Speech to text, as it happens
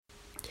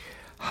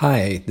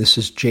Hi, this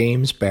is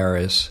James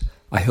Baraz.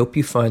 I hope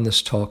you find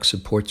this talk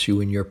supports you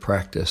in your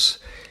practice.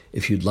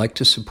 If you'd like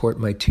to support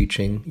my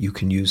teaching, you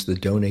can use the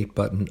donate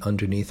button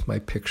underneath my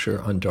picture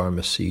on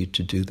Dharma Seed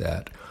to do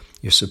that.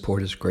 Your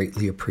support is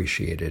greatly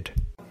appreciated.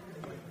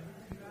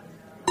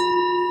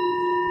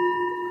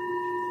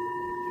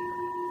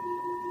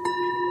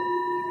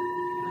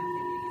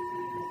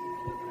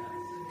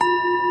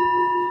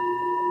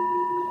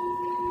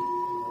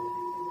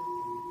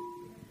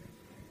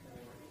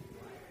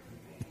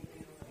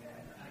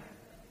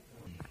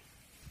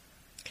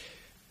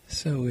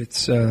 So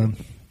it's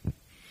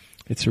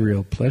a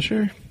real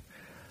pleasure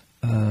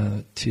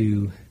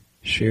to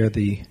share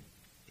the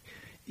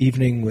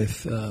evening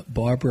with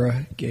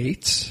Barbara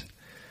Gates,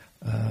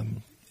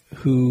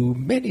 who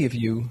many of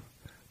you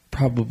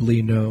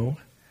probably know.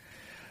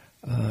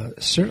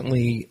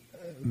 Certainly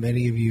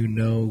many of you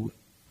know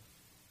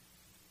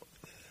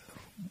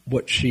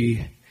what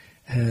she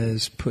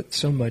has put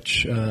so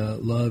much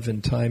love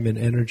and time and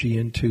energy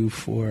into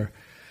for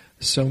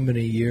so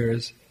many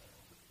years.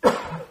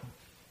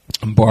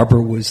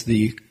 Barbara was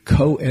the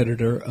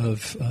co-editor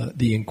of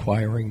the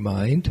Inquiring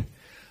Mind,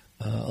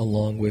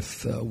 along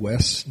with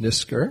Wes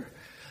Nisker,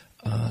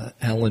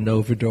 Alan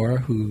Ovador,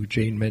 who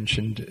Jane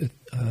mentioned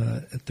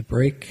at the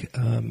break,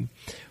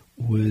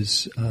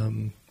 was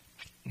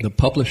the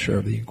publisher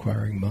of the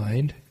Inquiring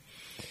Mind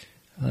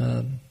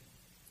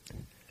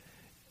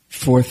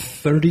for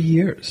 30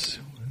 years.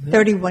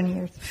 31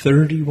 years.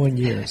 31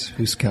 years.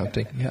 Who's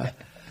counting? Yeah.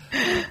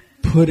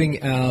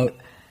 Putting out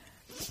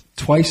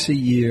twice a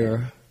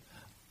year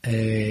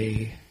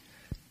a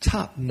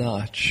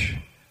top-notch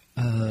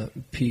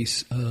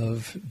piece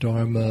of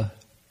Dharma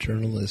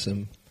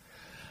journalism.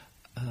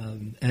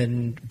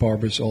 And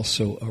Barbara's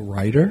also a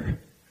writer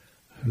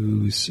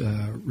who's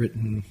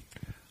written,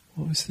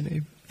 what was the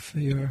name for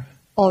your...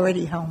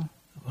 Already Home.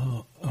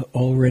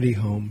 Already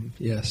Home,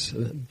 yes.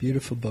 A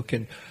beautiful book.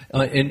 And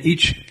in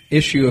each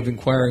issue of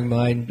Inquiring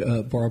Mind,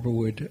 Barbara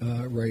would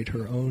write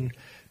her own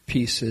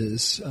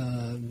pieces,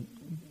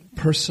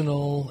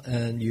 personal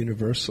and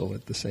universal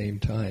at the same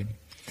time.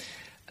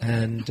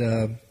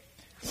 And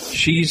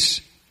she's,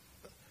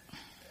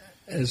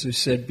 as I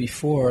said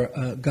before,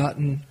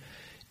 gotten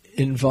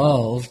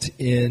involved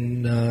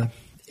in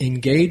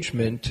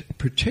engagement,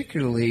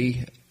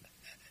 particularly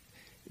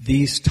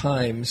these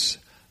times,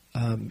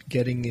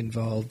 getting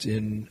involved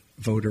in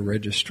voter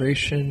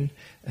registration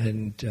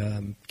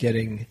and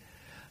getting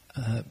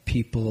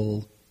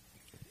people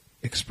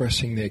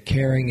expressing their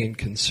caring and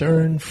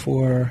concern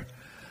for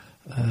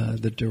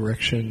the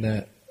direction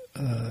that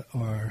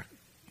our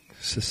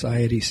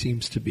society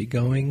seems to be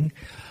going.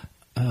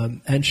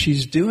 And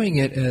she's doing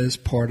it as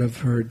part of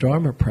her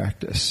Dharma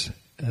practice,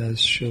 as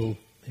she'll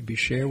maybe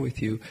share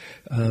with you.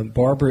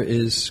 Barbara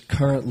is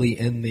currently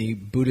in the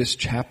Buddhist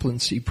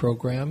Chaplaincy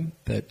Program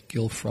that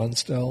Gil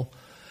Fronsdal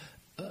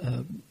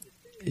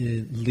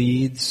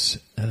leads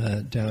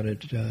down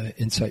at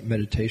Insight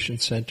Meditation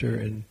Center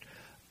in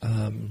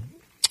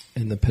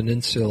the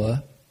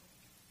Peninsula.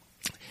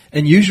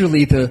 And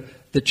usually the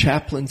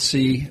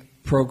chaplaincy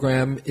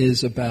program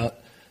is about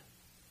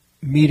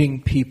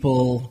meeting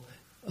people,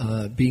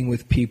 being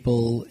with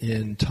people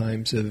in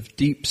times of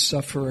deep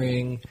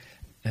suffering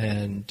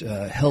and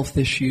health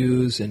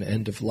issues and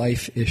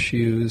end-of-life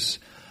issues.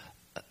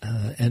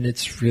 And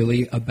it's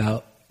really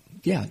about,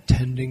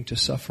 tending to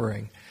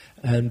suffering.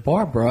 And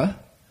Barbara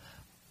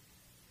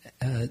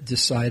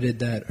decided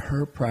that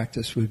her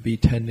practice would be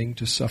tending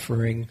to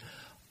suffering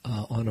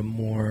on a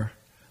more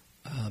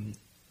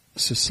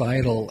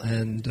societal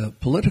and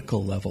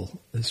political level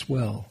as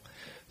well.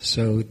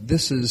 So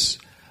this is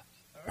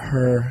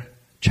her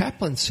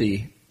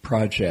chaplaincy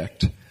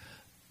project,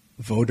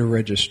 voter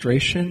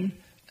registration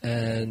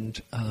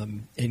and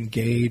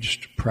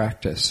engaged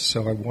practice.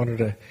 So I wanted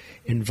to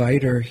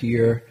invite her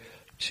here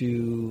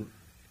to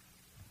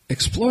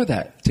explore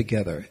that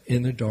together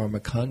in the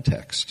Dharma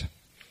context.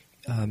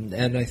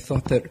 And I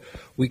thought that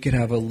we could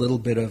have a little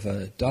bit of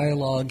a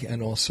dialogue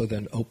and also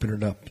then open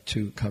it up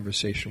to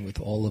conversation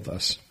with all of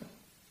us.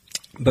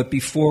 But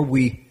before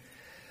we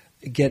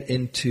get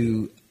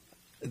into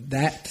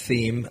that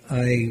theme,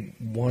 I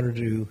wanted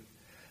to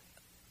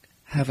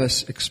have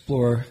us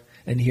explore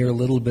and hear a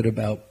little bit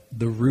about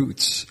the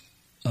roots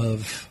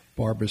of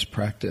Barbara's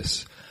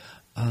practice.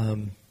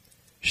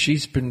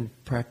 She's been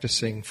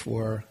practicing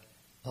for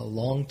a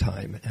long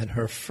time, and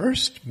her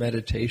first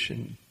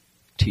meditation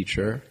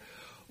teacher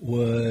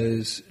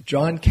was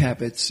John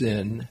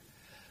Kabat-Zinn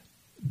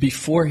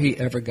before he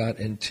ever got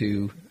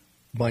into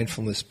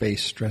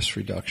mindfulness-based stress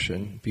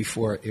reduction,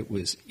 before it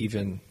was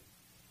even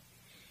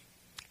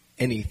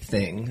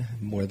anything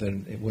more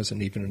than, it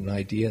wasn't even an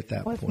idea at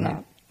that point.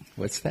 Not.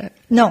 What's that?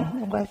 No,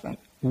 it wasn't.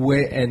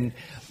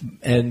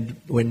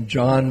 And when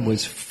John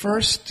was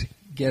first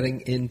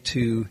getting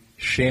into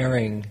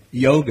sharing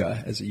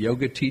yoga as a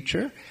yoga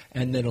teacher,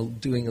 and then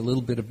doing a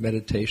little bit of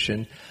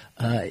meditation,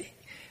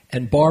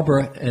 and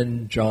Barbara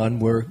and John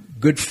were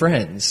good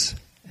friends.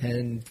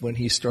 And when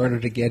he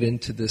started to get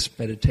into this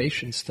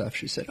meditation stuff,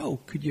 she said, "Oh,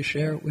 could you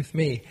share it with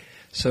me?"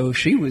 So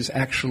she was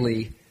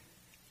actually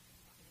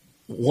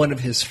one of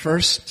his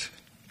first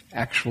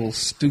actual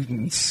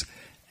students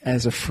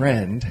as a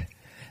friend.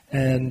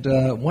 And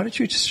why don't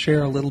you just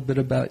share a little bit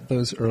about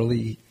those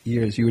early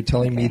years? You were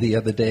telling me the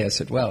other day, I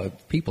said, wow,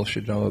 people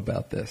should know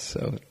about this.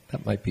 So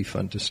that might be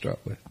fun to start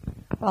with.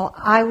 Well,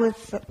 I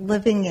was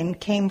living in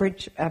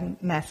Cambridge,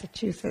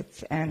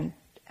 Massachusetts, and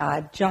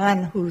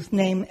John, whose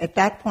name at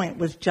that point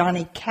was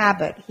Johnny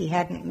Cabot, he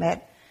hadn't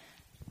met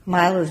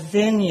Mila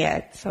Zinn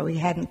yet, so he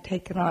hadn't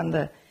taken on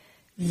the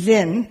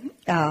Zinn,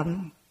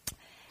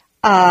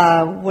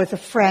 was a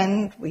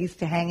friend. We used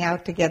to hang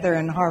out together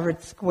in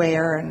Harvard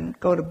Square and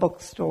go to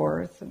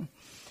bookstores.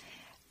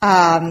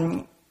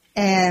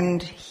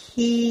 And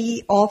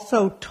he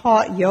also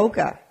taught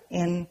yoga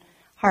in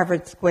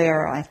Harvard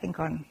Square, I think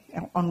on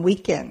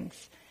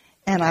weekends.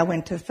 And I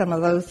went to some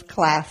of those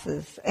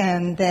classes.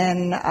 And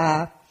then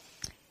I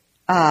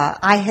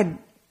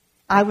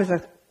was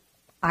an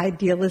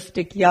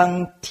idealistic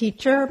young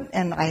teacher,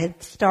 and I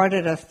had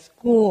started a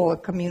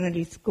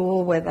community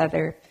school with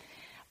other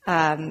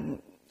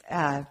kind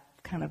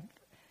of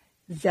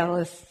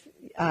zealous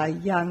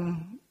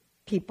young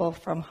people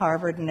from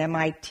Harvard and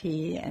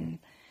MIT,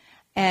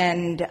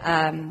 and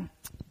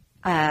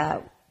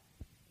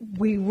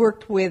we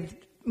worked with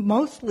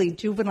mostly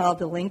juvenile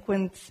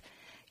delinquents,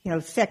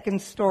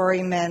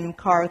 second-story men,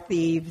 car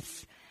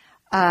thieves,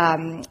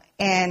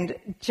 and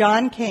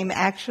John came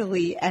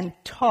actually and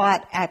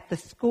taught at the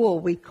school.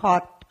 We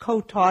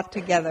co-taught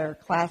together a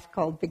class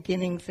called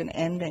Beginnings and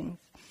Endings,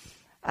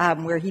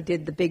 where he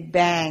did the Big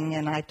Bang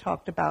and I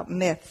talked about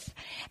myths.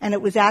 And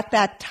it was at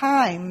that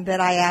time that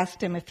I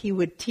asked him if he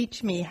would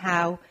teach me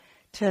how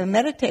to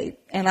meditate.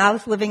 And I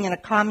was living in a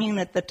commune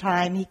at the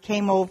time. He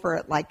came over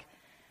at like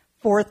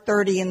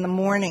 4:30 in the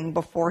morning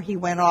before he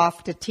went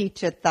off to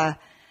teach at the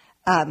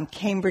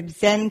Cambridge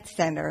Zen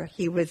Center.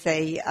 He was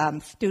a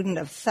student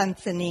of Sun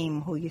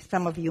Sanim, who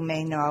some of you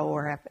may know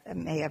or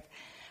may have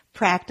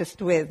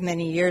practiced with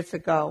many years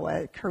ago,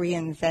 a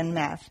Korean Zen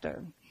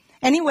master.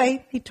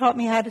 Anyway, he taught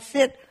me how to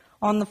sit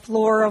on the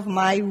floor of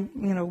my,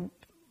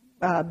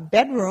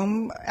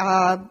 bedroom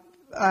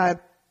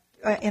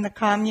in a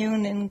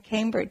commune in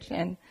Cambridge,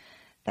 and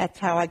that's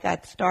how I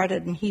got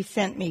started. And he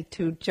sent me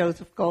to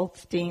Joseph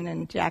Goldstein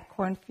and Jack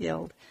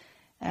Kornfield,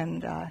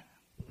 and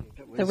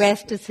the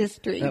rest is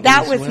history.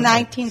 That was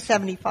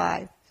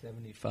 1975.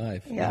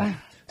 75. Yeah.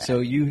 So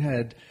you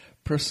had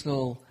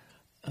personal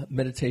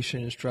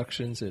meditation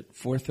instructions at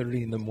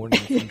 4:30 in the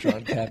morning from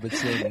John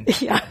Kabat-Zinn.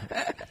 Yeah.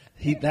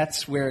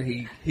 That's where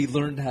he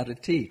learned how to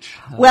teach.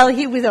 Well,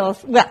 he was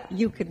also,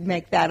 you could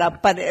make that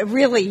up, but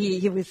really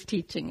he was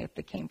teaching at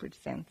the Cambridge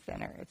Zen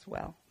Center as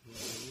well.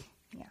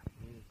 Yeah.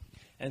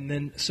 And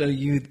then, so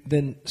you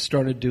then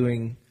started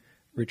doing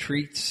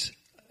retreats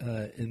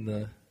in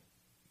the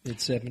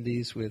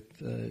mid-70s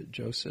with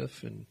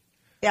Joseph and...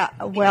 Yeah,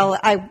 well,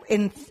 I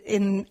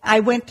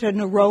went to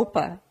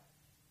Naropa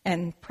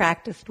and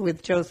practiced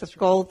with Joseph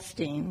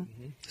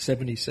Goldstein.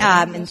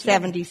 77? In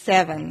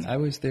 77. I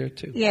was there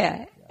too.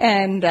 Yeah.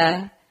 And,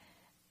 and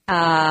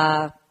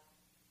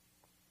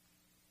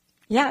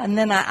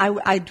then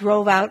I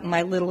drove out in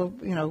my little,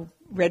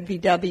 red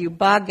VW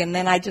Bug, and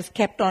then I just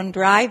kept on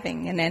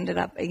driving and ended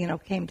up,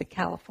 came to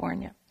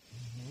California.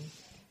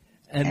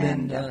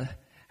 And then,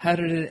 how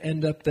did it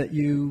end up that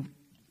you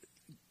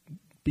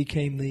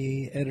became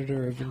the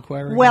editor of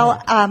Inquiring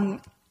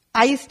Mind?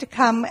 I used to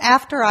come,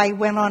 after I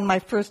went on my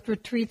first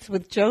retreats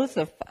with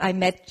Joseph, I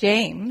met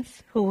James,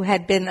 who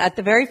had been at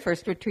the very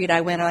first retreat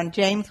I went on.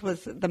 James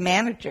was the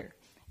manager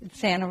in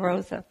Santa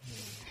Rosa.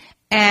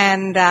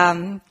 And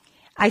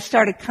I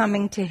started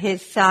coming to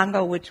his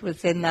Sangha, which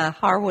was in the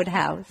Harwood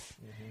House.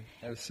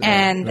 That was,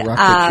 and the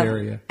Rockbridge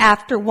area.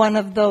 After one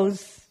of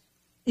those,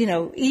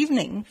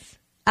 evenings,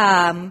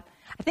 I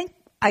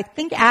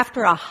think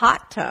after a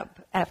hot tub,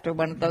 after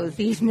one of those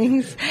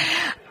evenings,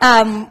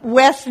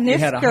 Wes Nisker. We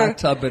had a hot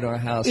tub in our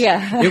house.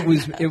 Yeah. It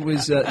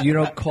was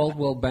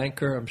Caldwell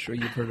Banker. I'm sure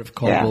you've heard of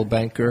Caldwell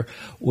Banker.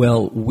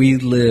 Well,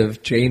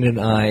 Jane and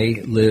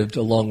I lived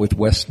along with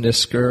Wes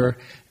Nisker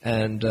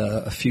and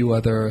a few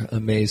other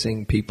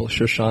amazing people.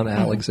 Shoshana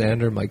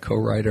Alexander, my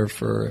co-writer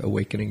for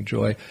Awakening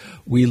Joy.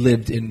 We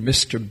lived in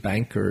Mr.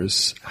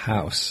 Banker's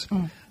house,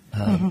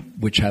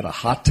 which had a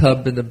hot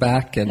tub in the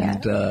back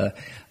and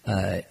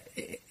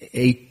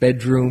 8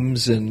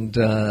 bedrooms and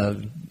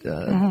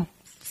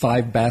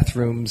 5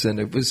 bathrooms, and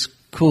it was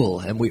cool.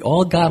 And we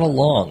all got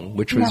along,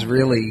 which was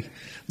really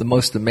the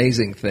most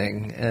amazing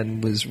thing,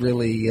 and was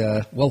really,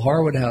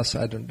 Harwood House,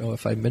 I don't know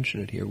if I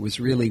mentioned it here, was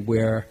really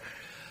where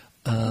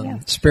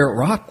Spirit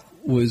Rock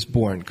was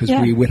born, because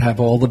we would have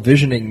all the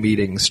visioning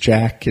meetings.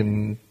 Jack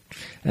and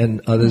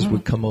others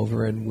would come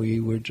over, and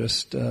we would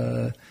just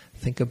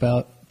think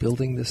about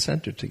building the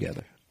center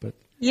together.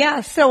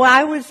 Yeah, so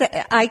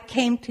I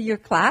came to your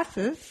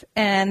classes,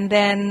 and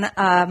then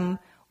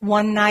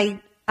one night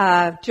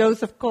I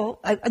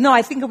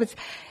think it was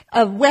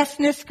Wes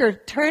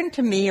Nisker turned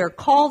to me or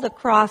called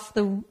across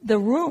the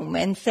room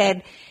and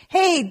said,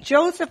 "Hey,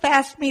 Joseph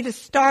asked me to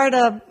start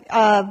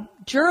a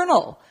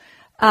journal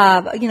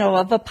a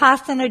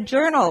Vipassana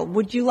journal.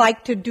 Would you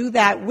like to do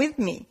that with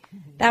me?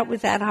 That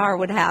was at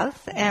Harwood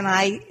House, and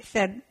I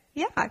said,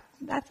 yeah,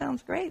 that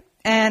sounds great.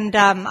 And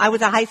I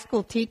was a high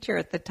school teacher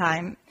at the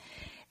time,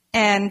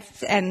 and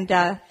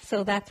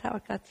so that's how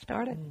it got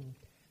started.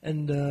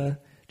 And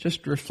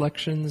just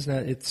reflections. Now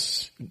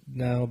it's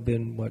now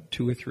been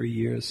 2 or 3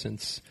 years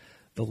since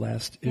the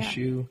last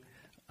issue.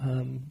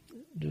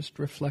 Just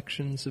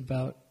reflections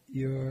about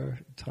your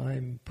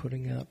time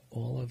putting out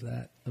all of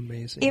that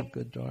amazing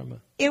good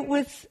Dharma. It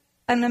was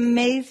an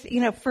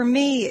amazing, for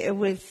me, it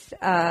was,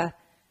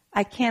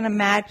 I can't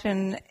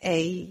imagine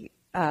a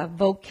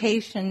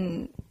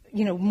vocation,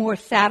 more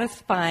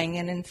satisfying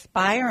and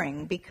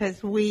inspiring,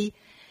 because we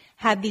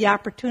had the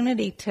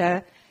opportunity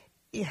to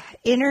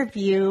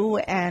interview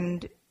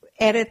and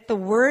edit the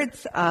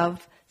words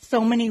of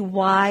so many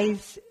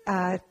wise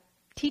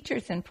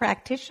teachers and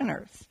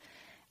practitioners.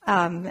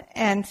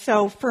 And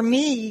so for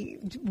me,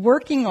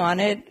 working on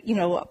it,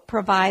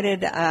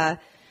 provided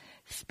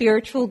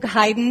spiritual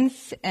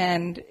guidance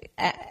and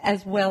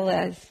as well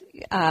as,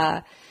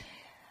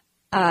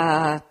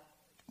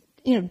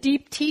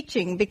 deep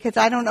teaching, because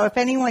I don't know if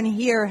anyone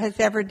here has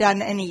ever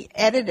done any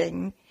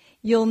editing.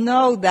 You'll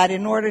know that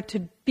in order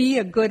to be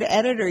a good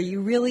editor,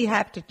 you really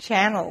have to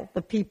channel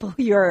the people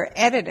you're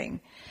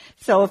editing.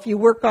 So if you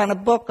work on a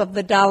book of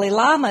the Dalai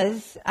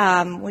Lama's,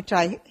 which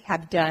I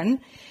have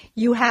done,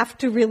 you have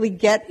to really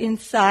get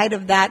inside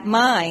of that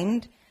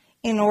mind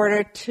in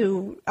order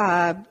to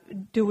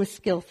do a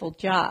skillful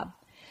job.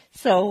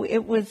 So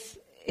it was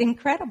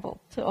incredible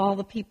to all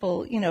the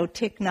people,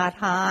 Thich Nhat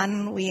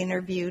Hanh, we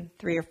interviewed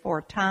 3 or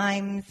 4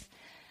 times,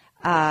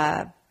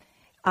 Ajahn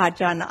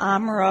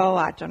Amaro,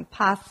 Ajahn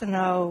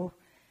Pasano,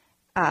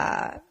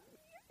 I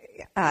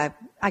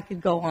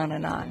could go on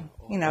and on,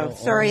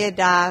 Surya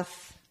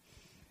Das.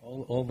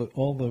 All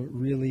the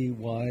really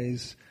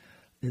wise,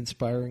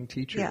 inspiring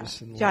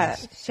teachers. Yeah,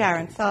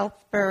 Sharon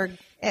Salzberg,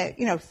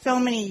 so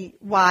many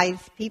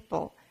wise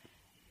people.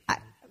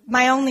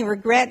 My only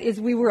regret is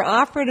we were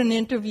offered an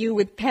interview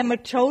with Pema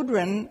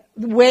Chodron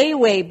way,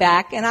 way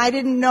back, and I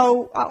didn't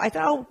know, I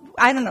thought,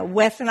 I don't know,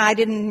 Wes and I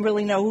didn't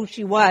really know who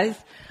she was.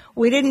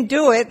 We didn't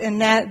do it,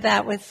 and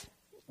that was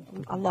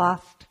a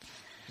lost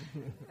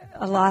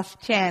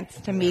chance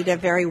to meet a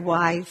very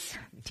wise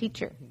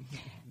teacher.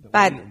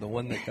 The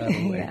one that got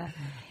away.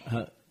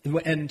 Yeah.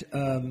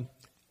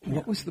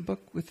 What was the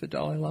book with the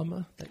Dalai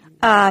Lama?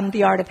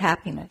 The Art of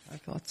Happiness. I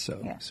thought so.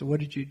 Yeah. So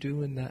what did you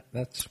do in that?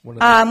 That's one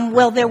of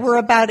well, there were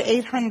about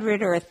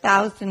 800 or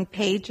 1,000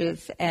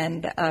 pages,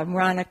 and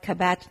Rana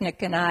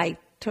Kabachnik and I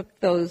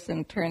took those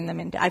and turned them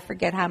into, I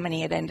forget how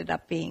many it ended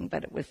up being,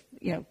 but it was,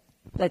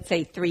 let's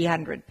say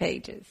 300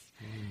 pages.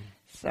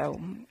 So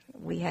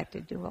we had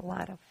to do a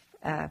lot of,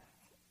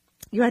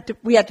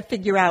 we had to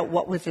figure out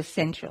what was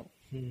essential.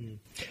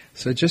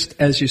 So just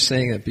as you're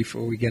saying that,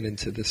 before we get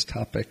into this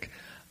topic,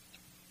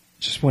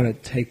 just want to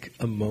take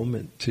a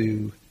moment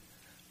to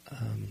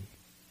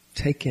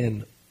take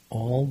in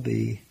all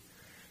the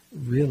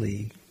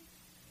really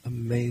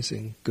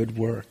amazing good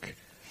work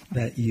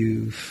that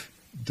you've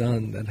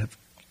done that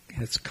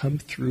has come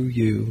through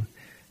you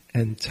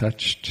and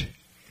touched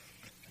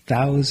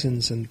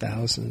thousands and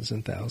thousands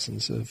and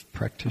thousands of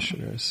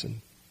practitioners.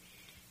 And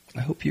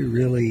I hope you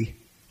really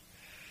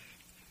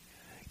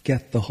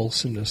get the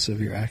wholesomeness of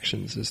your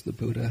actions as the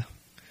Buddha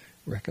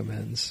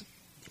recommends.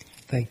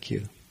 Thank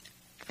you.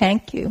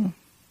 Thank you.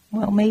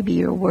 Well, maybe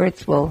your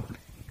words will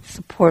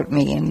support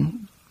me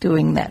in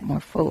doing that more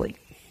fully.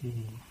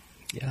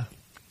 Yeah,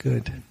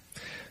 good.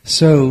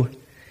 So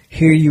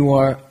here you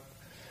are,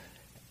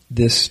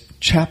 this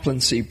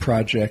chaplaincy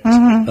project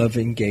of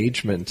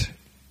engagement.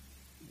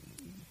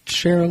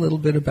 Share a little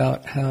bit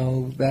about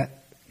how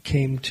that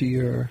came to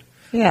your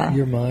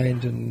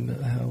mind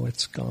and how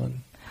it's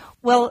gone.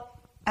 Well,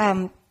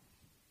 I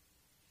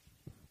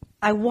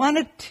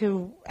wanted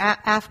to,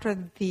 after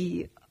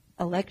the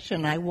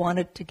election, I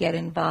wanted to get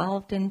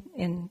involved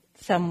in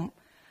some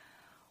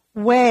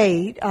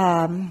way,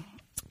 not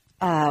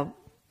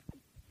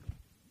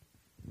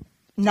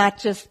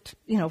just,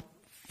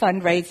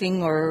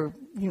 fundraising or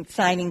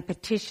signing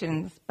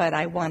petitions, but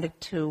I wanted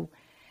to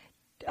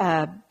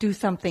do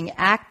something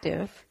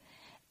active.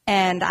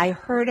 And I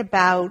heard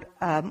about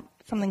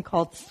something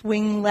called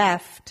Swing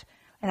Left,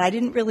 and I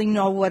didn't really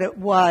know what it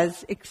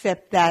was,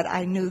 except that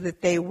I knew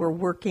that they were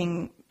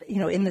working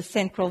in the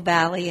Central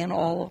Valley and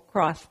all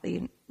across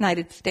the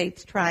United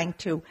States trying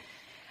to,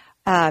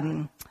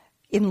 in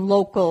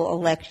local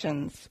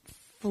elections,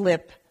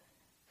 flip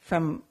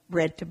from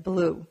red to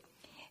blue.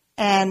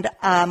 And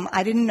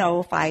I didn't know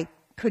if I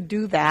could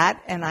do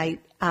that, and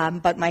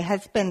but my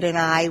husband and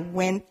I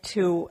went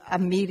to a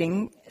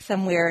meeting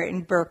somewhere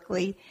in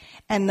Berkeley,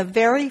 and the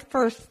very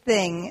first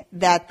thing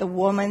that the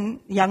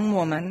young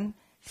woman,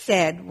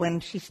 said when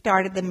she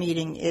started the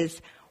meeting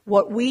is,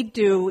 what we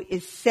do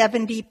is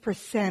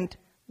 70%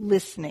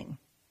 listening.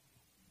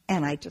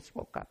 And I just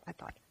woke up. I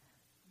thought,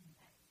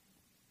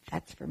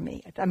 that's for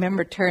me. I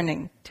remember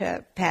turning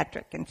to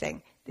Patrick and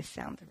saying, this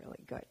sounds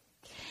really good.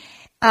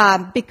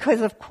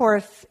 Because, of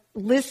course,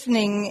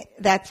 listening,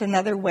 that's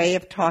another way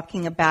of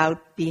talking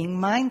about being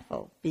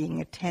mindful,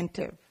 being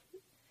attentive.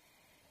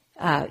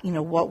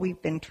 What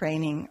we've been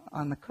training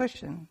on the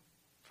cushion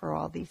for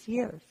all these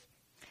years.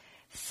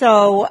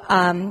 So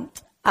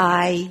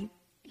I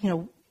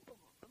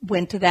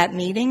went to that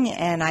meeting,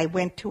 and I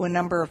went to a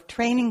number of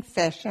training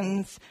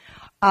sessions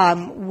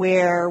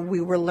where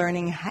we were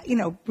learning,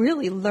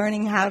 really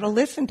learning how to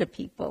listen to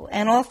people,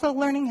 and also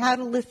learning how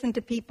to listen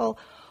to people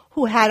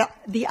who had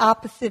the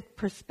opposite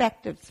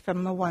perspectives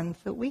from the ones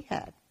that we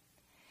had.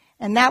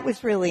 And that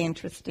was really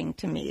interesting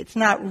to me. It's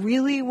not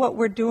really what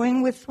we're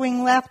doing with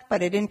Swing Left,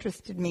 but it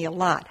interested me a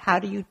lot. How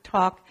do you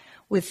talk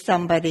with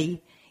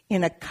somebody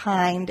in a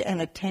kind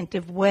and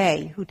attentive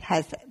way who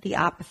has the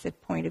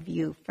opposite point of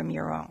view from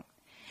your own?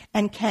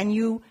 And can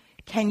you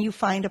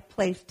find a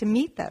place to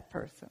meet that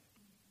person?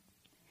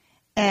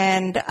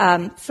 And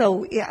I've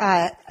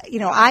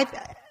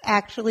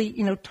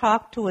actually,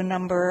 talked to a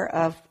number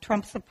of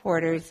Trump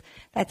supporters.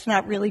 That's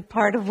not really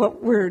part of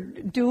what we're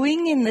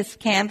doing in this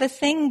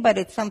canvassing, but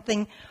it's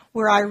something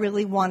where I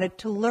really wanted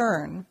to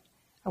learn.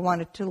 I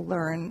wanted to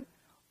learn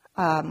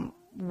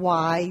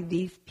why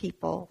these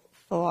people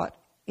thought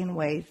in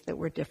ways that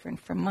were different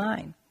from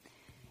mine.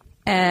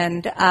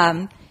 And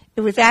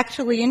it was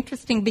actually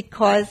interesting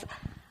because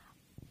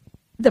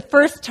the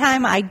first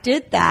time I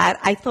did that,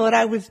 I thought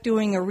I was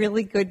doing a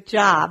really good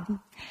job.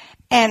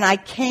 And I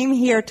came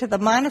here to the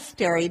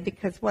monastery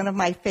because one of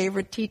my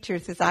favorite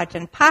teachers is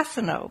Ajahn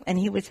Pasano, and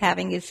he was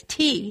having his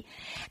tea.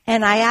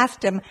 And I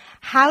asked him,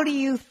 how do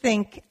you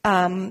think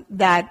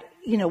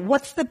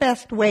what's the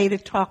best way to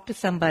talk to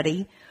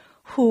somebody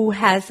who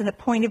has a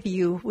point of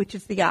view which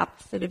is the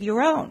opposite of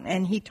your own?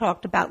 And he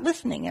talked about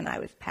listening, and I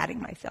was patting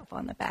myself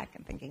on the back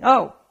and thinking,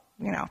 well,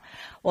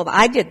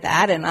 I did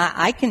that, and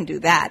I can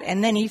do that.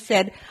 And then he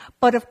said,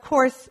 but of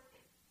course,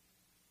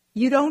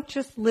 you don't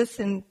just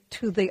listen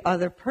to the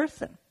other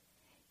person.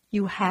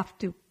 You have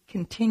to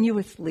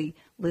continuously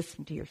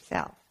listen to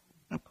yourself.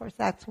 And of course,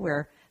 that's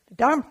where the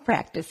Dharma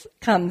practice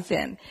comes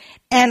in.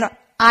 And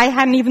I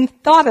hadn't even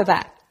thought of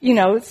that,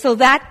 so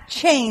that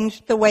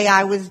changed the way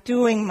I was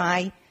doing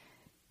my,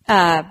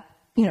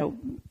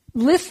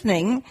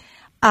 listening,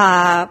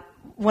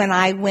 when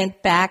I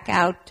went back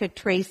out to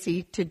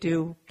Tracy to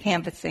do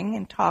canvassing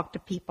and talk to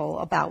people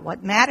about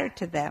what mattered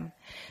to them,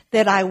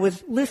 that I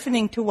was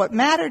listening to what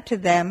mattered to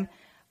them,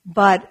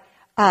 but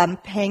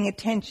paying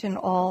attention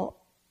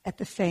all at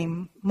the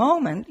same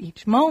moment,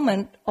 each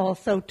moment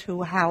also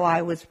to how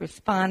I was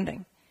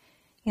responding,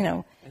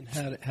 And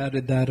how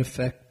did that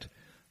affect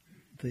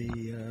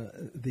the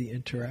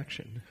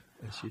interaction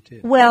as you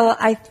did? Well,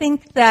 I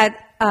think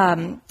that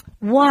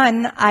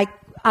one,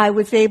 I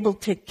was able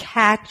to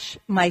catch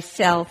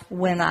myself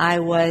when I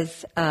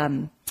was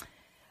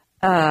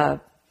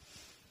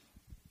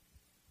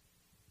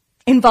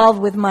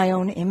involved with my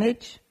own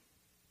image.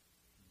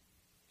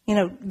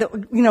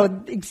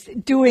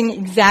 Doing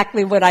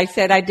exactly what I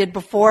said I did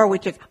before,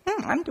 which is,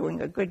 I'm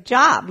doing a good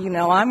job.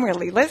 I'm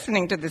really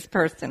listening to this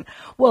person.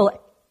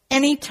 Well,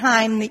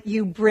 anytime that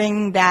you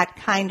bring that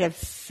kind of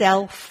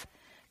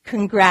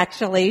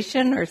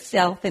self-congratulation or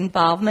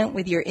self-involvement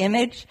with your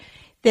image,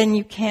 then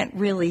you can't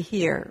really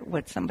hear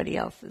what somebody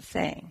else is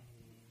saying,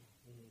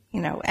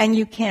 and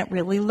you can't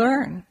really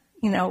learn,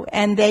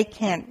 and they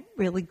can't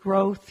really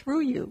grow through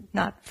you,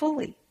 not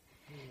fully.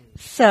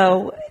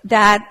 So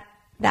that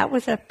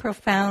was a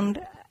profound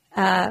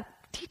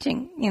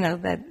teaching,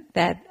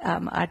 that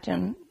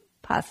Ajahn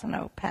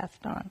Pasano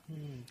passed on.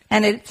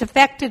 And it's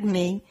affected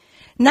me,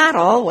 not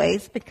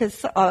always,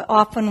 because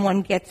often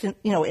one gets,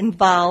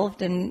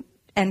 involved and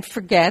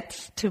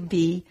forgets to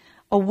be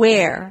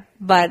aware,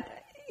 but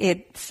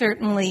it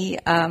certainly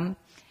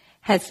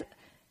has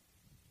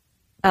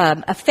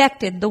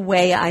affected the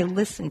way I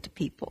listen to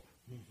people,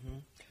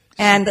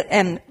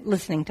 and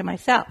listening to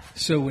myself.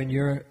 So when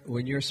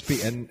you're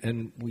speaking,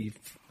 and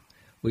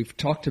we've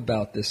talked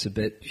about this a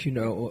bit.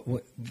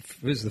 It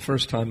was the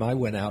first time I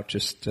went out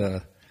just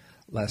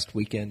last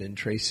weekend in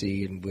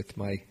Tracy, and with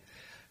my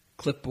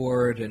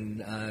clipboard,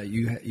 and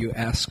you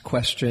ask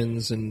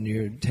questions, and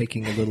you're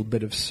taking a little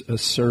bit of a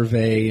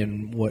survey,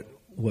 and what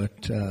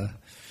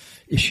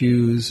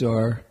issues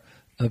are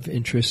of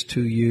interest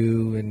to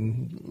you,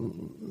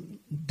 and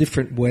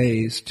different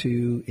ways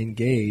to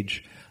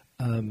engage.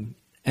 And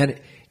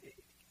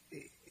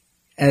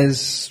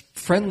as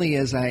friendly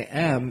as I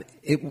am,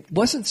 it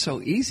wasn't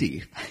so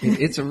easy.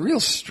 It's a real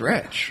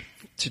stretch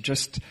to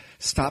just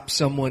stop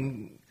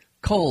someone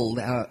cold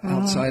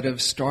outside of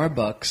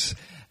Starbucks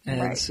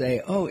and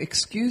say, oh,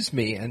 excuse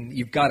me, and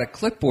you've got a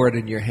clipboard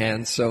in your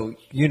hand, so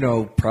you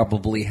know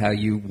probably how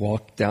you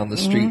walk down the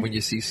street when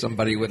you see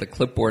somebody with a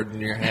clipboard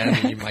in your hand,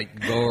 and you might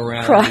go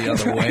around the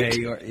other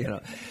way, or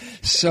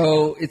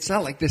So it's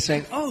not like they're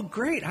saying, oh,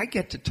 great, I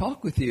get to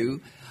talk with you,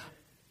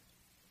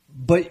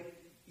 but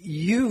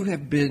you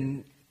have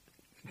been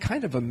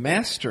kind of a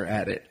master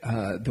at it.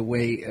 The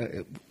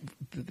way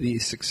the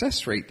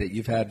success rate that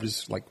you've had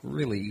was like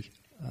really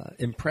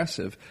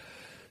impressive.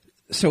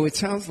 So it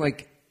sounds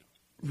like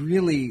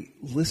really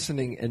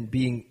listening and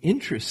being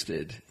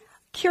interested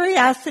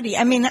Curiosity.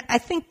 I mean, I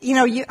think,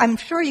 I'm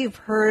sure you've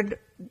heard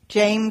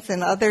James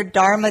and other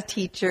Dharma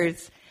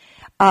teachers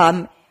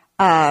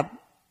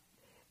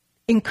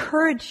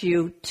encourage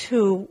you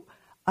to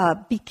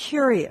be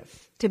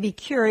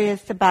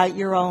curious about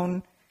your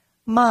own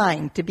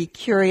mind, to be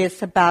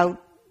curious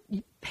about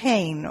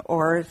pain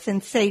or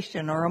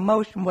sensation or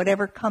emotion,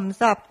 whatever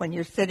comes up when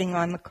you're sitting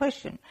on the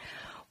cushion.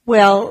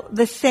 Well,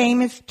 the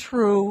same is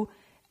true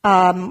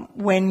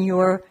when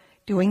you're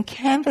doing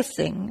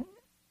canvassing,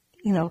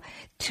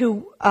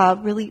 to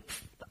really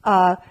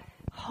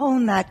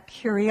hone that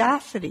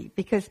curiosity,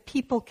 because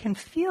people can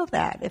feel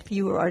that if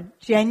you are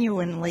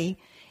genuinely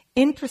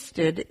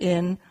interested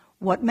in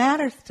what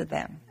matters to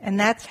them. And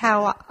that's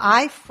how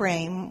I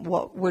frame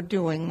what we're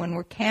doing when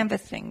we're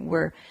canvassing.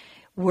 We're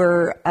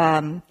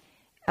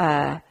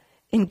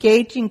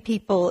engaging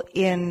people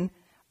in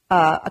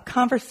a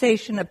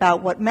conversation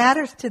about what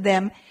matters to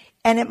them,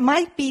 and it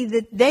might be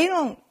that they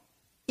don't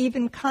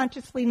even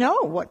consciously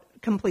know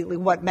completely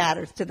what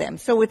matters to them.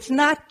 So it's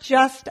not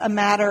just a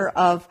matter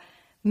of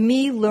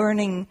me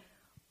learning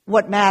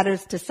what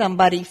matters to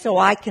somebody so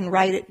I can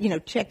write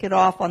it, check it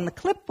off on the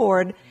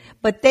clipboard,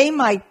 but they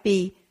might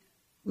be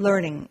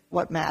learning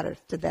what matters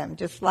to them.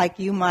 Just like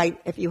you might,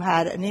 if you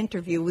had an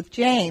interview with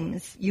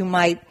James, you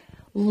might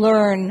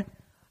learn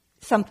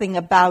something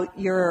about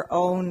your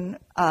own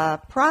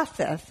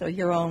process or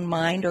your own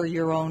mind or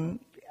your own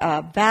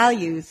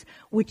values,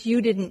 which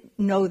you didn't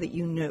know that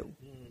you knew.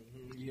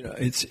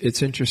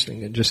 It's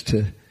interesting, and just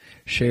to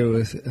share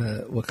with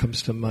what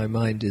comes to my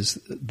mind is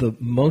the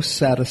most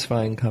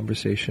satisfying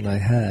conversation I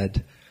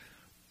had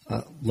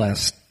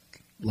last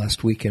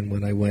weekend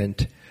when I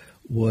went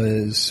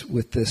was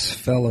with this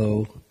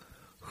fellow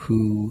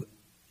who,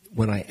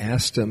 when I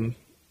asked him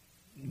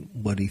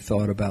what he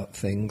thought about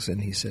things,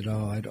 and he said,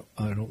 "Oh, I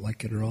don't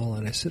like it at all."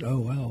 And I said, "Oh,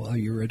 wow, are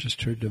you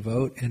registered to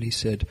vote?" And he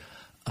said,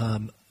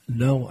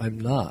 "No, I'm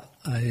not.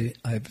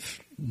 I've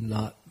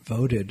not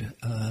voted.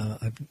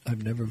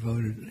 I've never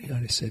voted." And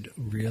I said,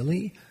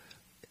 "Really?"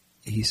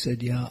 He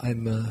said, "Yeah,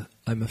 I'm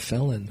a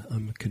felon.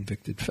 I'm a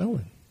convicted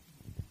felon."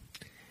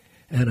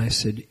 And I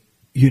said,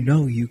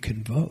 "You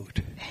can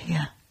vote."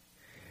 Yeah.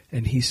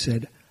 And he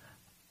said,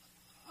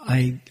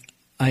 I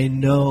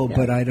know, yeah,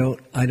 but I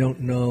don't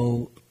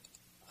know."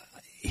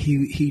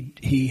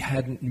 He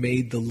hadn't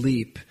made the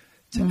leap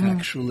to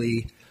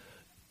actually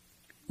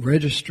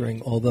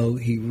registering, although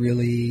he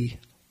really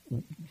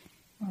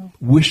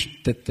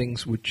wished that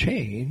things would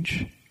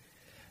change.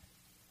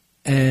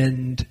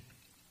 And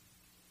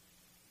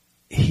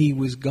he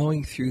was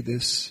going through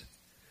this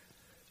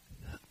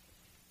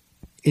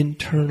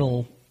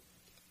internal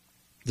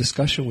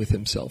discussion with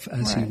himself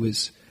as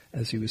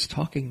he was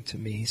talking to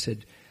me. He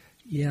said,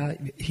 "Yeah,"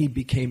 he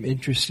became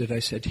interested. I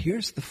said,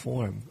 "Here's the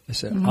form." I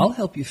said, "I'll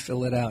help you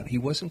fill it out." He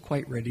wasn't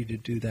quite ready to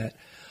do that.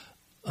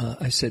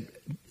 I said,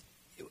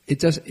 "It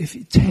doesn't. If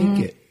you take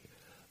it,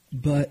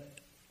 but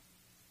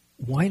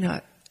why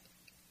not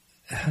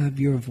have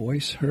your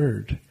voice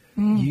heard?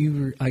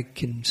 I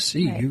can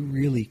see you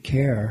really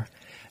care."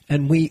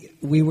 And we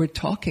were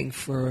talking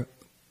for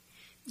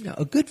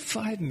a good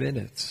 5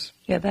 minutes.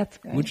 Yeah, that's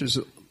great. Which is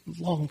a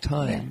long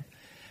time.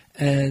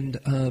 Yeah.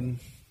 And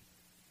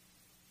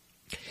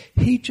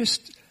he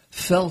just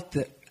felt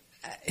that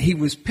he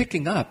was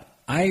picking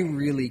up. I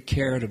really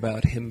cared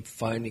about him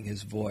finding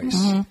his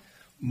voice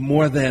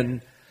more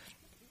than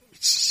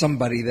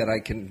somebody that I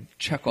can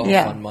check off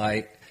on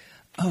my,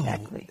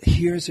 exactly.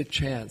 Here's a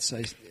chance.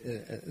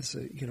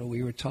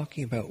 We were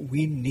talking about,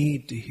 we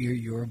need to hear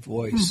your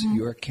voice,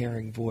 your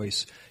caring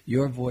voice.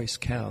 Your voice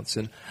counts.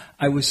 And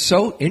I was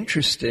so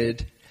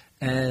interested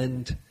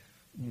and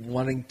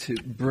wanting to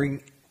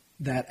bring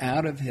that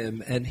out of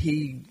him, and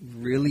he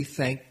really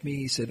thanked me.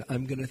 He said,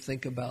 "I'm going to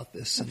think about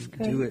this and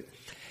do it."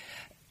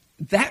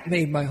 That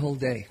made my whole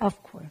day.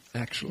 Of course.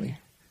 Actually.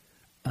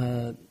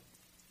 Yeah.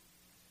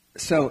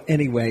 So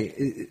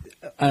anyway,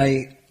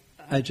 I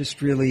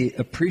just really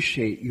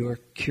appreciate your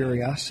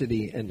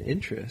curiosity and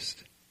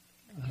interest.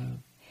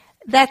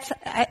 That's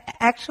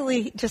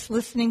actually, just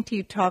listening to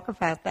you talk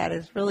about that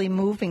is really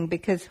moving,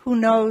 because who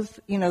knows,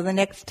 the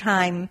next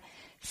time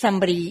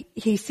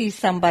he sees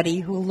somebody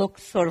who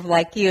looks sort of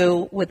like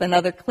you with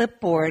another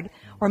clipboard,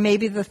 or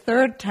maybe the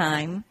third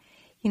time,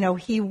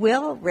 he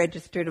will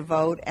register to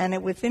vote. And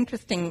it was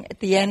interesting,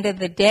 at the end of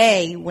the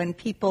day, when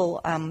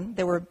people,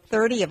 there were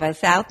 30 of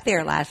us out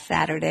there last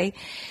Saturday,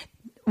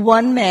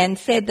 one man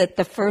said that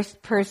the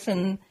first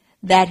person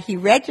that he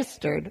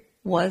registered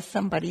was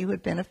somebody who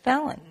had been a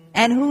felon.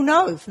 And who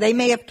knows, they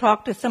may have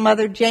talked to some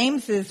other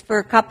Jameses for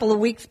a couple of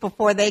weeks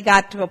before they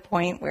got to a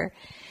point where...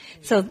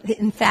 So,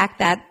 in fact,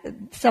 that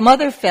some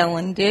other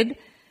felon did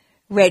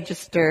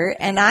register,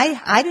 and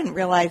I didn't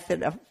realize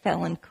that a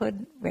felon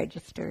could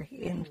register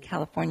in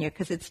California,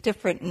 because it's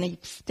different in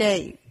each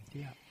state.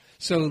 Yeah.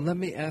 So let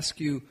me ask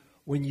you,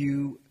 when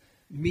you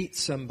meet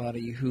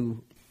somebody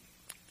who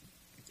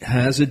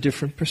has a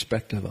different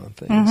perspective on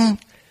things,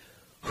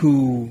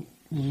 who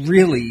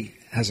really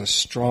has a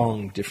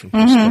strong different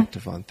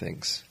perspective on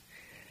things,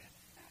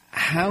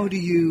 how do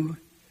you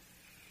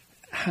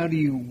how do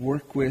you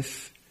work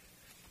with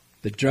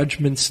the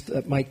judgments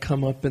that might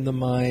come up in the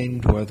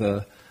mind, or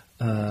the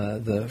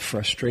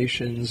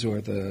frustrations,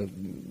 or the...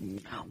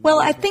 Well,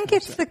 I think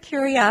it's the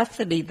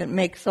curiosity that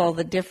makes all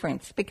the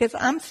difference, because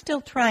I'm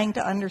still trying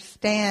to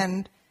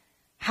understand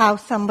how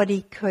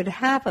somebody could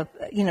have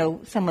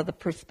some of the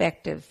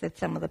perspectives that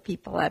some of the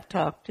people I've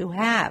talked to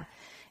have.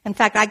 In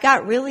fact, I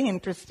got really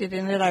interested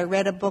in it. I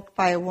read a book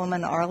by a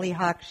woman, Arlie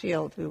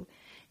Hochschild, who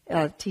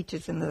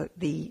teaches in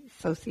the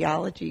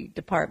sociology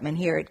department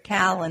here at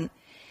Cal, and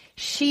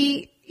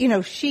she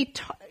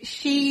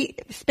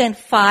spent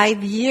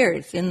 5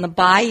 years in the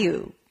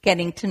bayou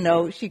getting to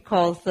know, she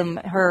calls them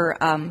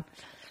her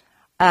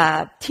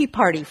Tea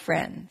Party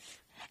friends.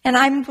 And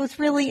I was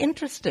really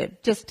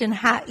interested just in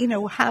how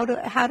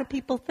do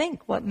people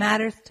think, what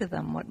matters to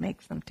them, what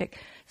makes them tick.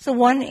 So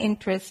one,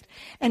 interest,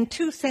 and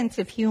two, sense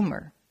of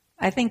humor.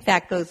 I think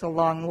that goes a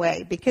long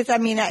way, because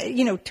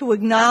to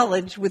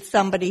acknowledge with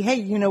somebody,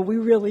 hey, we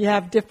really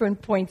have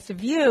different points of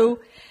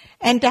view,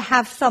 and to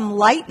have some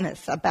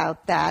lightness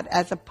about that,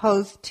 as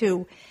opposed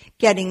to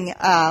getting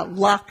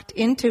locked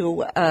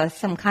into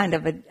some kind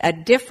of a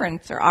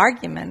difference or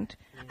argument.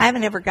 I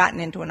haven't ever gotten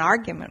into an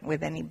argument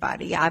with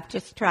anybody. I've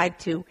just tried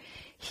to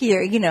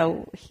hear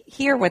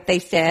what they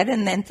said,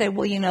 and then say,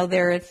 well,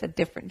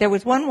 there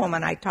was one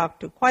woman I talked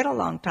to quite a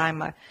long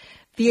time, a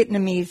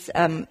Vietnamese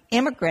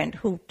immigrant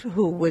who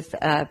was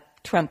a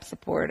Trump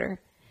supporter.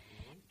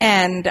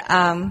 And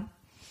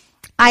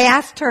I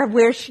asked her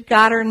where she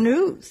got her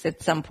news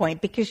at some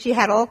point, because she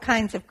had all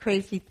kinds of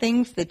crazy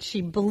things that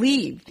she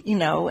believed,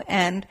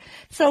 and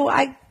so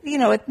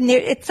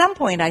at some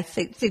point I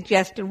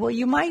suggested, well,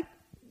 you might,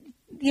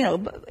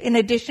 in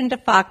addition to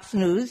Fox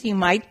News, you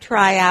might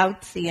try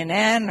out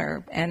CNN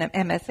or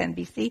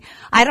MSNBC.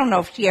 I don't know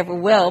if she ever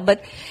will,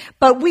 but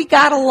we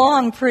got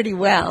along pretty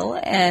well,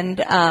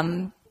 and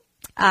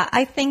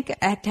I think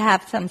to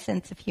have some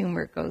sense of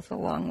humor goes a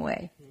long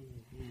way.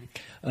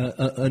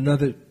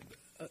 Another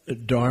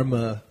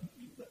Dharma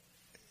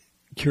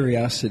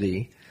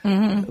curiosity.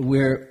 Mm-hmm.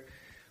 We're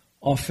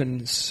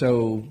often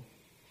so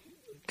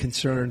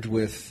concerned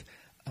with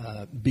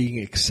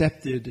being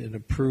accepted and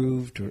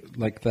approved, or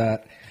like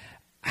that.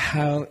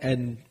 How,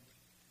 and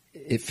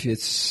if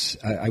it's,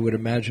 I would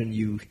imagine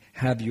you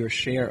have your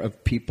share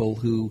of people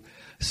who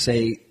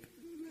say,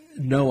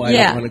 no, I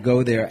don't want to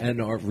go there,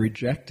 and are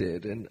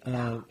rejected. And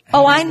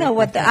I know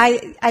what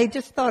I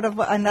just thought of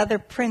another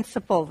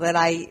principle that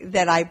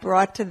I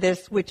brought to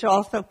this, which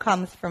also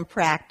comes from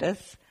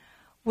practice,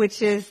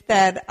 which is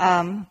that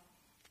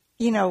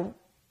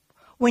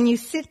when you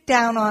sit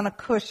down on a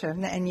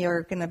cushion and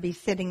you're going to be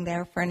sitting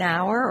there for an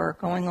hour or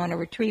going on a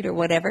retreat or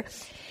whatever,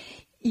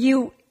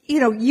 you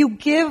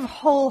give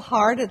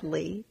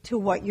wholeheartedly to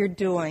what you're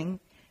doing,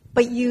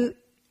 but you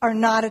are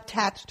not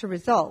attached to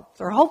results,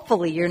 or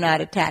hopefully you're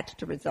not attached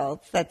to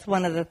results. That's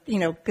one of the,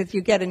 because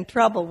you get in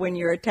trouble when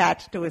you're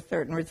attached to a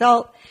certain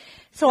result.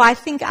 So I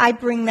think I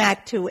bring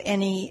that to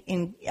any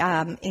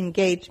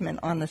engagement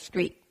on the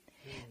street,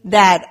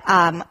 that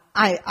I'm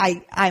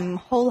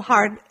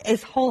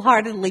as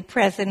wholeheartedly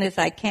present as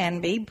I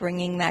can be,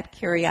 bringing that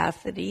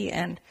curiosity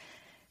and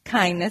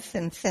kindness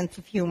and sense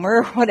of humor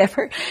or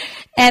whatever,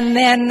 and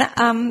then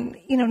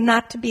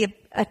not to be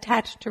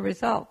attached to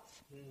results.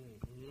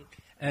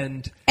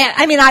 And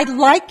I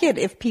like it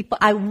if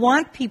I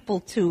want people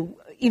to,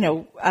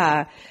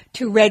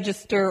 to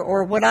register,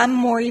 or what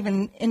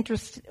I'm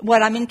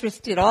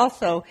interested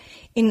also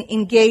in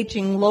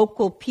engaging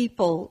local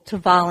people to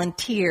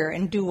volunteer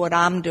and do what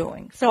I'm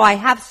doing. So I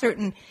have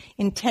certain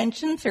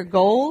intentions or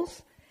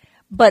goals,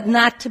 but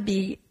not to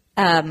be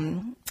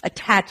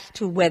attached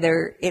to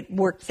whether it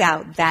works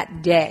out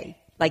that day.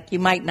 Like, you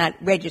might not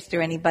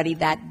register anybody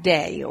that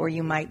day, or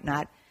you might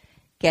not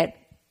get,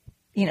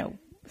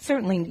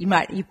 certainly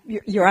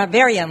you're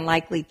very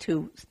unlikely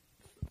to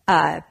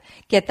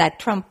get that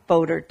Trump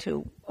voter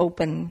to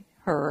open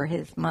her or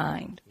his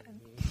mind.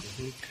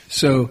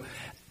 So,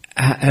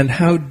 and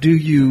how do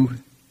you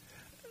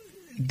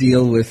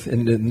deal with,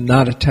 and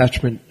not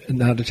attached to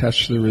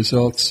the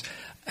results?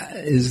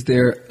 Is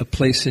there a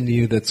place in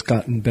you that's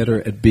gotten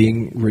better at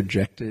being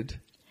rejected?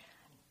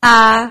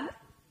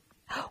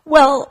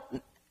 Well,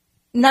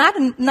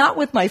 not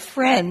with my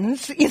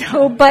friends,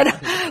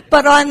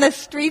 but on the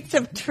streets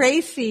of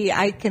Tracy,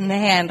 I can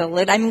handle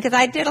it. Because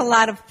I did a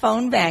lot of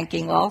phone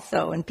banking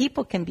also, and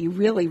people can be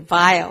really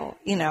vile,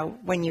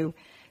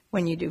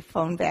 when you do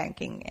phone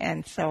banking.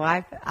 And so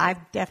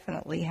I've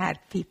definitely had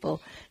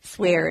people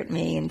swear at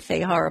me and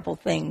say horrible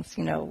things,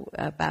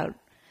 about,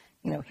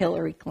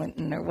 Hillary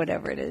Clinton or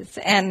whatever it is.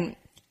 And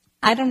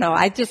I don't know,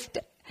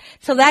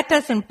 so that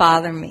doesn't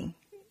bother me.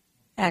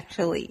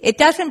 Actually, it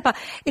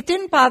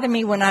didn't bother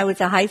me when I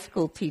was a high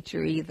school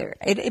teacher either.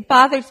 It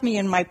bothers me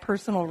in my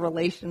personal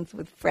relations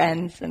with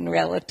friends and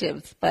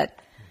relatives, but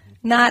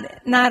not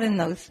in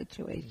those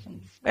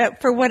situations.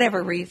 For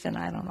whatever reason,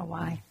 I don't know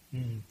why.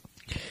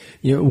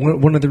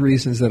 One of the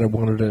reasons that I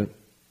wanted to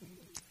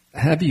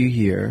have you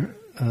here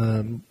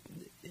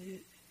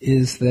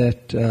is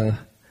that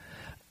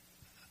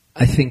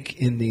I think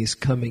in these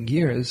coming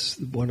years,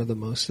 one of the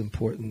most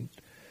important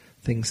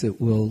things that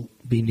we'll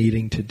be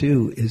needing to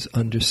do is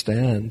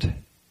understand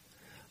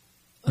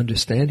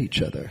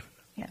each other.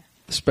 Yeah.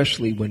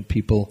 Especially when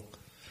people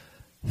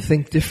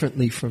think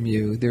differently from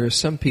you. There are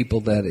some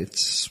people that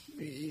it's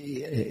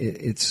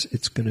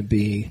going to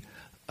be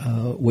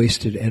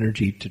wasted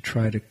energy to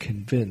try to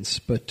convince,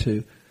 but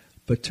to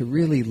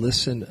really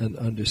listen and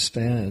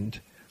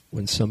understand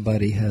when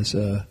somebody has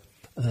a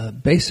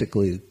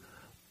basically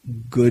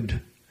goodwill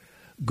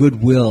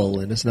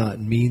and is not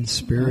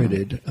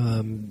mean-spirited.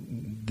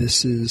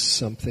 This is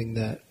something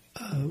that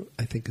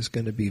I think is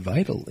going to be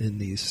vital in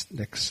these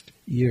next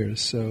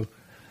years. So,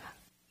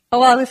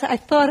 I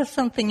thought of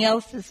something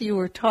else as you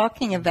were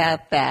talking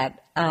about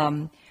that,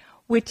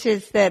 which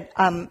is that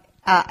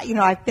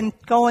I've been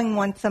going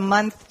once a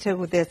month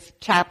to this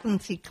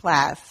chaplaincy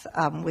class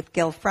with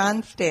Gil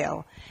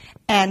Fronsdale,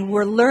 and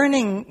we're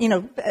learning.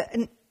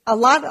 A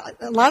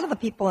lot of the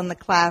people in the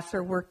class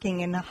are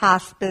working in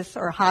hospice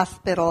or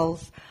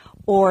hospitals,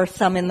 or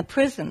some in the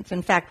prisons.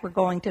 In fact, we're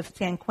going to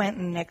San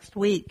Quentin next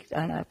week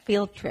on a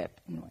field trip,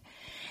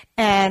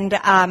 and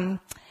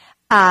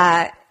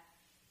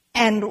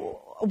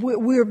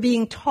we're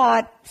being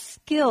taught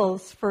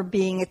skills for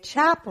being a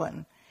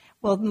chaplain.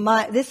 Well,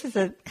 this is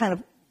a kind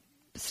of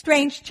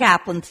strange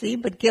chaplaincy,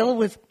 but Gil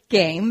was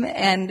game,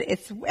 and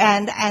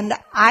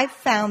I've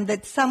found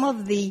that some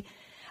of the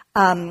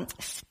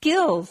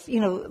skills,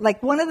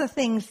 like one of the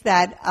things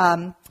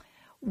that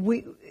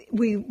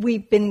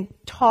we've been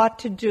taught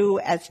to do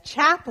as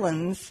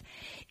chaplains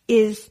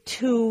is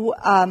to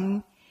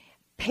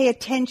pay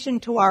attention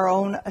to our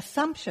own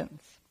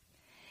assumptions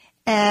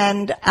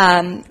and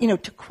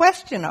to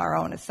question our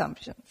own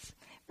assumptions.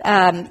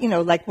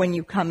 Like when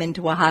you come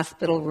into a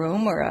hospital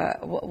room or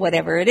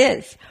whatever it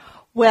is.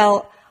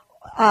 Well,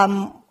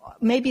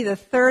 maybe the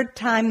third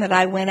time that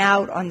I went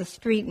out on the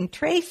street in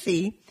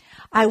Tracy,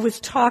 I was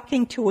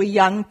talking to a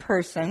young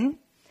person,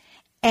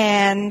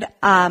 and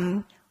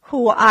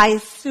who I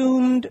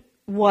assumed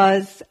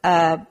was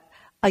a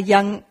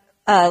young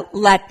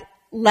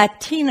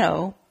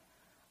Latino,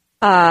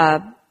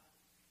 a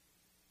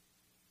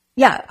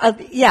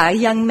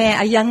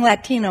young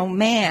Latino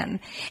man.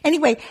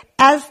 Anyway,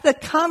 as the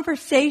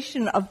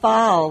conversation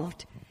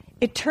evolved,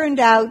 it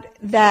turned out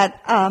that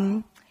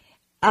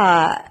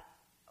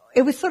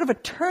it was sort of a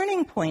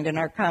turning point in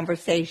our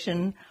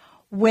conversation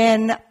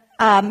when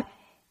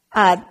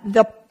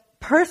the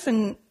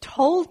person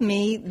told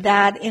me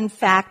that, in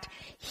fact,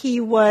 he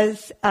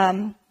was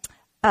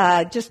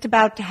just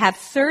about to have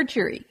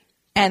surgery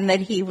and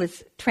that he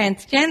was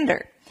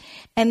transgender.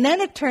 And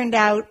then it turned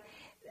out,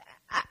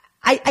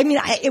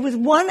 it was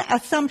one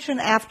assumption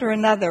after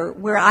another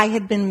where I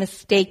had been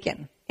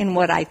mistaken in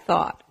what I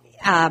thought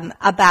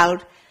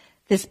about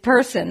this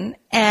person.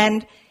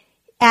 And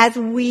as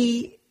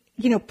we,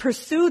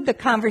 pursued the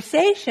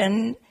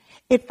conversation,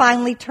 it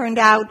finally turned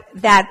out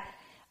that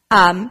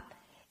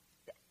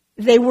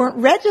they weren't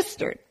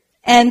registered.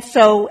 And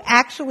so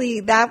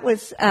actually that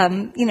was,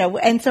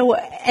 and so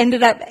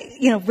ended up,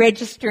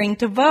 registering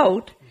to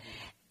vote.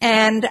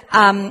 And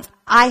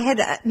I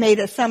had made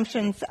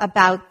assumptions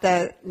about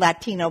the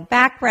Latino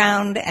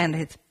background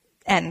and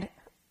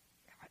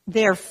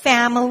their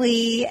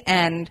family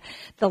and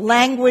the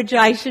language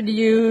I should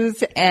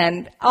use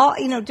and all,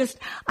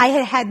 I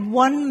had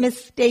one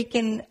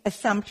mistaken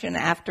assumption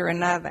after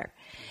another.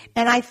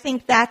 And I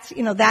think that's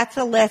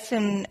a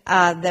lesson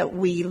that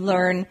we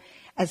learn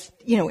as,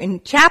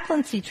 in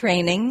chaplaincy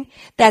training.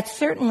 That's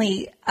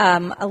certainly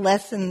a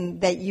lesson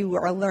that you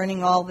are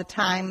learning all the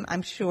time,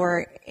 I'm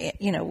sure,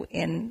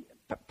 in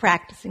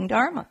practicing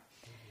Dharma.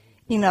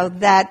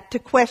 That to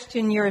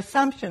question your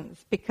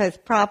assumptions, because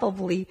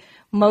probably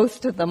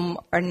most of them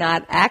are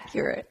not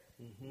accurate.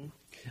 Mm-hmm.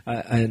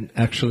 And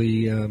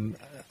actually,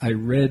 I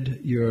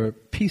read your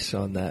piece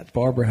on that.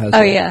 Barbara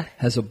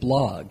has a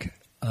blog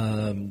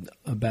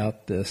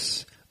about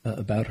this,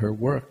 about her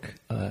work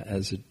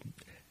as an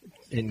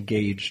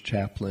engaged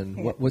chaplain.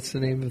 Yeah. What's the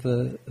name of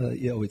the?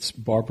 It's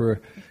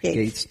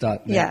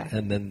BarbaraGates.net,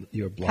 and then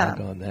your blog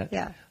on that.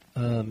 Yeah.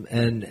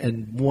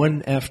 And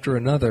one after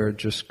another,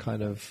 just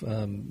kind of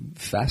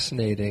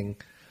fascinating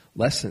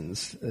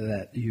lessons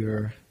that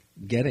you're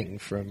getting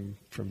from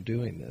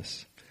doing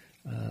this.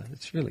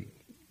 It's really,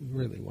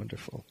 really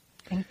wonderful.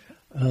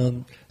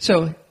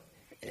 So,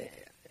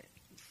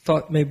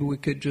 thought maybe we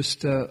could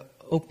just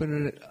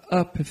open it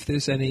up if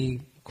there's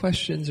any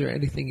questions or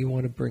anything you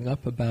want to bring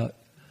up about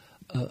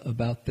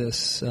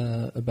this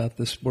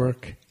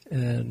work,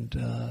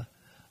 and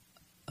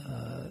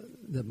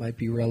that might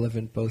be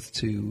relevant both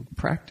to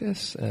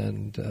practice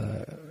and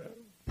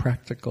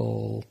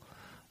practical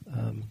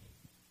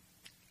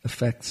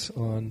effects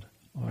on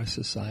our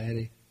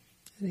society.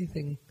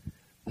 Anything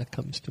that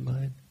comes to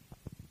mind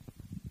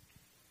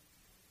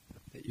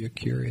that you're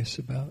curious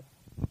about?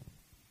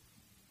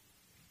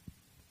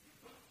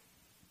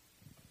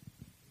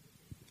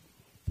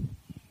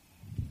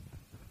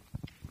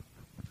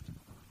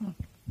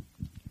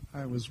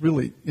 I was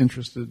really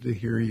interested to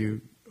hear you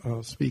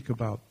speak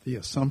about the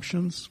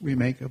assumptions we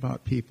make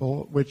about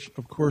people, which,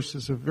 of course,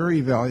 is a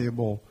very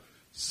valuable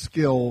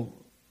skill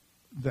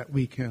that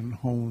we can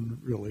hone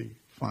really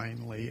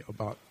finely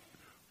about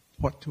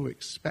what to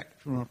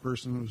expect from a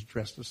person who's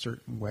dressed a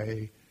certain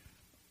way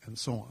and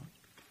so on.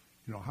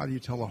 You know, how do you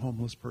tell a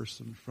homeless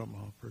person from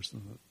a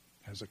person that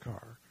has a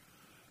car?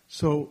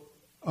 So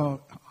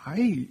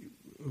I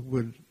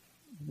would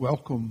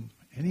welcome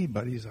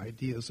anybody's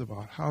ideas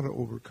about how to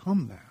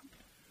overcome that.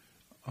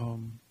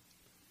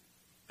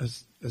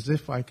 As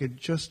if I could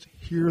just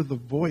hear the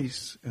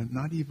voice and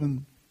not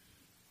even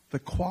the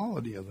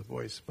quality of the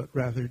voice, but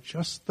rather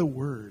just the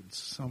words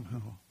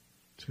somehow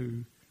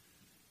to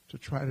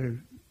try to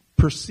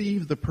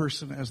perceive the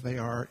person as they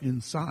are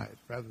inside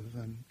rather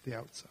than the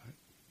outside.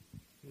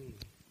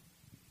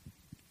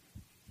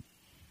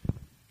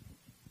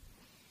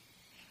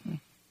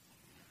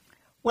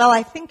 Well,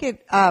 I think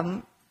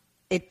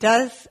it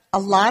does. A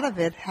lot of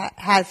it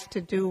has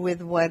to do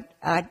with what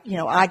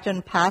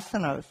Ajahn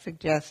Pasano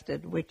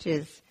suggested, which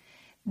is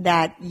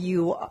that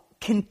you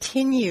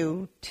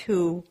continue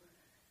to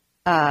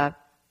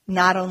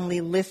not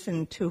only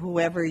listen to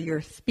whoever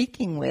you're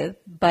speaking with,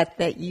 but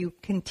that you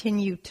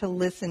continue to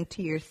listen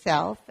to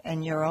yourself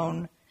and your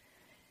own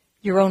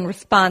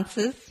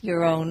responses,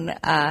 your own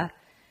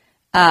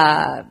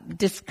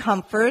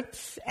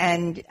discomforts,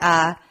 and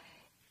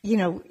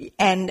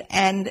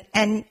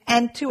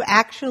and to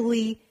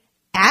actually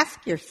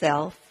ask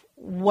yourself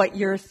what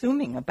you're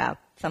assuming about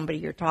somebody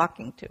you're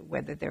talking to,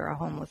 whether they're a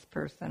homeless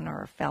person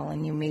or a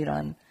felon you meet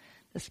on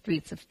the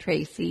streets of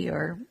Tracy,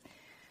 or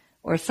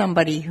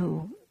somebody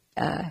who,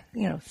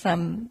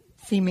 some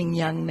seeming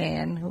young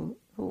man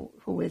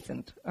who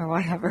isn't, or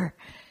whatever.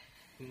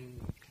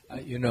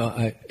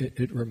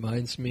 It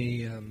reminds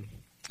me a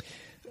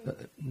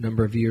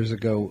number of years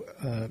ago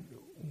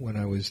when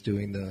I was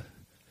doing the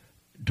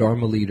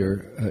Dharma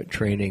leader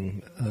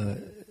training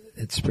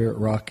at Spirit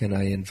Rock, and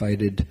I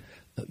invited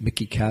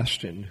Mickey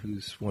Cashton,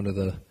 who's one of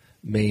the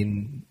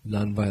main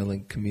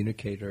nonviolent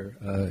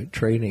communicator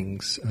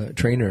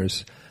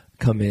trainers,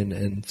 come in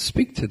and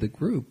speak to the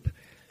group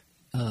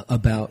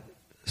about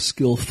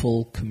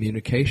skillful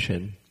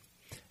communication.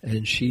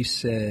 And she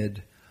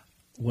said,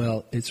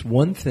 well, it's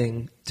one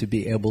thing to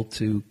be able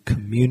to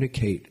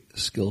communicate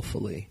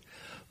skillfully,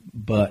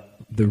 but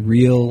the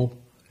real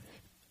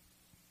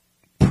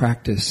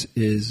practice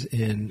is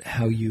in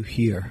how you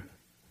hear.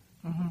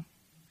 Mm-hmm.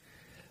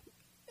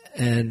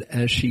 And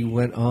as she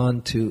went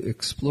on to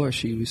explore,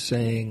 she was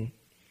saying,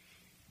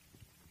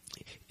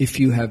 if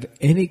you have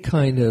any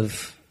kind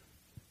of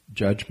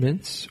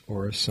judgments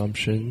or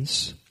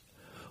assumptions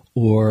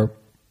or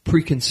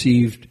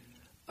preconceived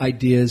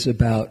ideas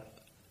about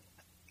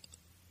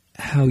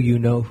how you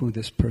know who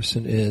this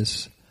person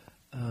is,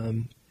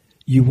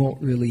 you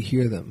won't really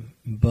hear them.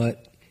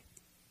 But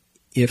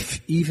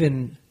if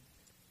even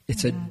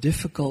it's a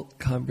difficult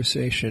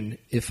conversation,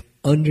 if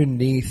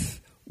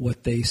underneath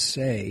what they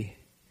say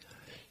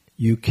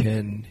you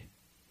can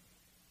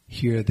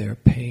hear their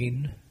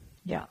pain,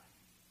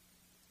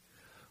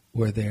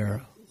 or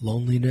their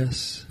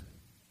loneliness,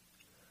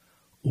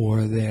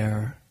 or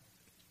their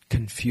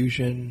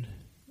confusion,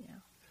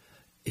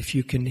 if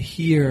you can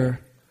hear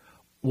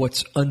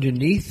what's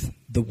underneath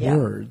the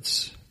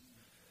words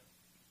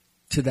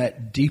to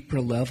that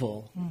deeper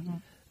level,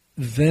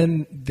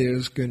 then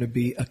there's going to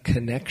be a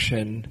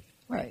connection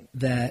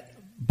that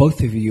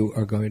both of you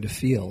are going to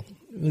feel.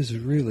 It was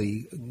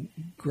really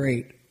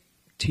great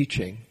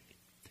teaching.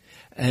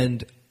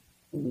 And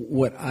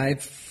what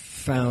I've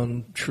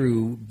found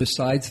true,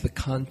 besides the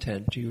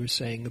content you were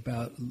saying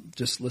about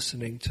just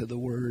listening to the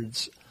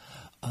words,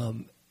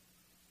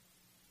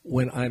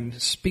 when I'm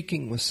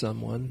speaking with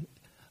someone,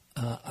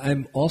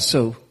 I'm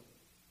also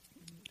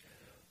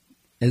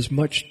as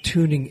much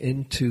tuning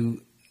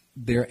into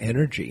their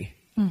energy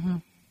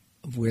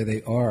of where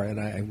they are. And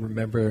I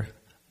remember,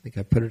 I think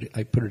I put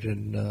it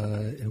in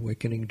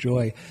Awakening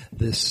Joy,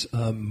 this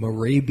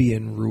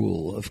Morabian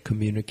rule of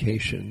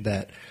communication,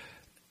 that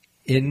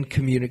in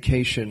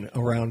communication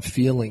around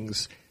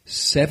feelings,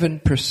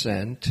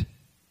 7%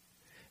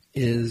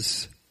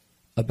 is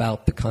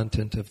about the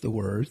content of the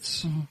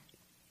words.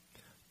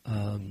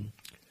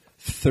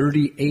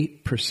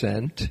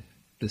 38%,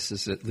 this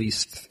is at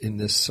least in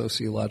this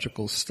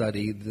sociological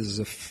study, this is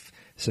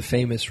it's a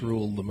famous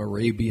rule, the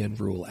Morabian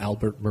rule,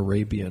 Albert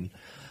Morabian,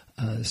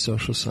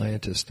 social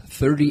scientist.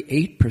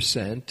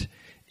 38%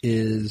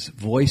 is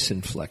voice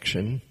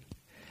inflection,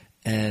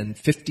 and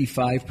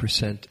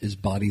 55% is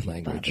body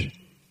language.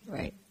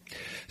 Right.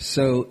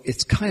 So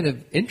it's kind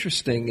of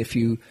interesting if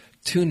you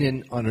tune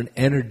in on an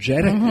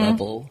energetic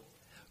level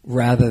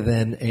rather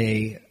than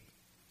a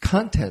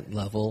content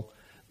level,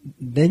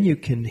 then you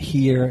can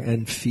hear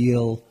and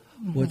feel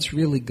what's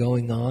really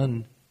going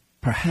on,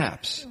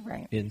 perhaps,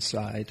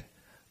 inside,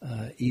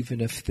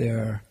 even if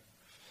they're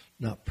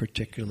not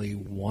particularly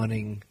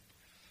wanting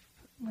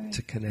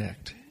to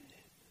connect.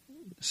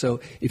 So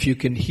if you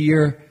can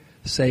hear,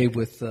 say,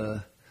 with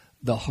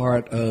the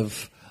heart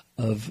of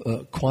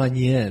Kuan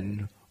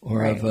Yin,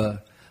 or of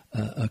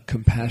a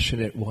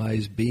compassionate,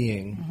 wise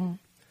being.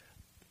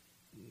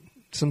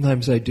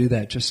 Sometimes I do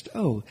that just,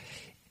 how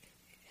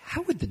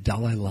would the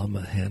Dalai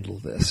Lama handle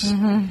this? You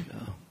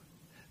know,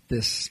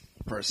 this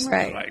person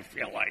that I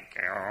feel like,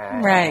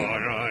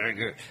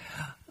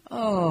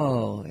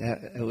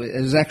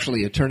 it was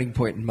actually a turning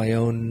point in my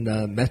own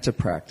metta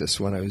practice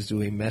when I was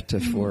doing metta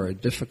for a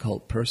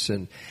difficult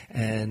person,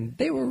 and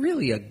they were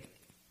really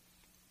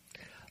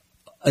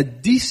a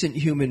decent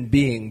human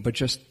being, but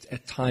just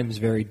at times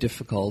very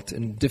difficult,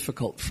 and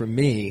difficult for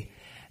me.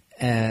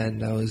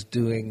 And I was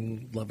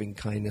doing loving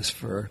kindness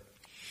for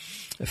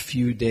a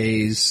few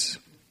days.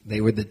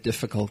 They were the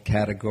difficult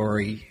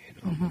category.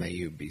 You know, may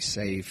you be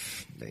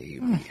safe, may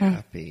you be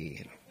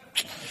happy.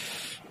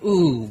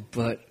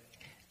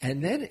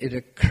 And then it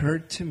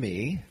occurred to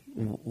me,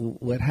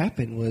 what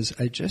happened was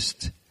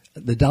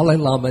the Dalai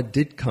Lama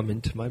did come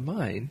into my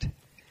mind,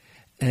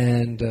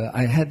 and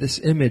I had this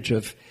image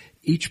of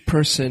each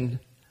person,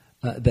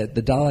 that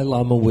the Dalai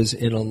Lama was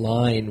in a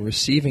line,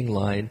 receiving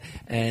line,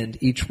 and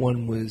each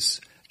one was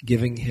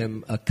giving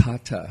him a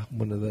kata,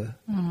 one of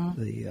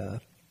the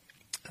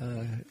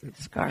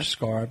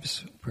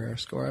scarves, prayer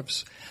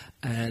scarves,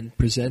 and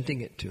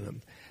presenting it to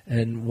him.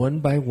 And one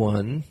by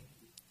one,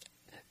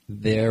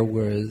 they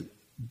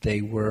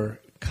were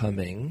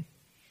coming,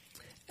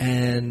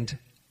 and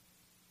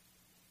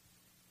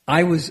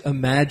I was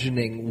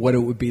imagining what it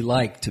would be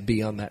like to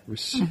be on that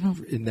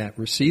in that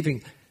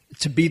receiving,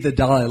 to be the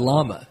Dalai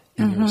Lama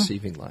in the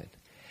receiving line.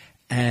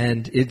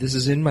 And this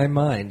is in my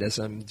mind as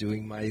I'm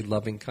doing my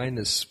loving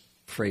kindness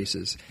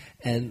phrases.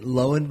 And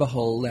lo and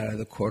behold, out of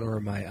the corner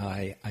of my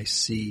eye, I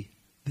see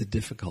the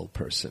difficult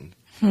person.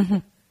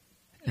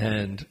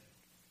 And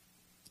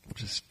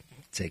just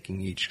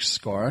taking each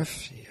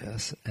scarf,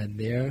 yes, and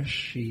there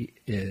she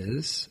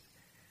is.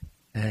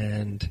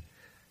 And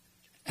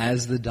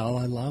as the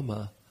Dalai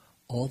Lama,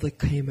 all that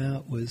came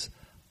out was,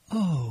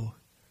 "Oh,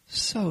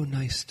 so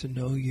nice to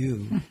know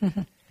you."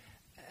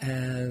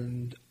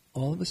 And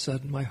all of a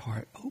sudden my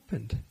heart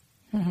opened.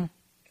 And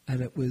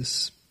it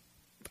was,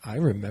 I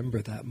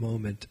remember that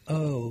moment.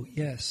 "Oh,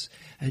 yes,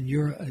 and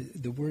you're,"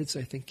 the words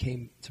I think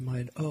came to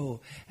mind,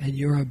 "Oh, and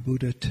you're a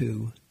Buddha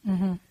too."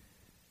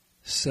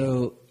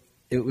 So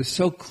it was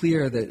so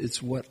clear that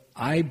it's what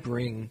I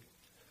bring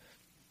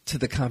to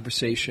the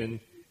conversation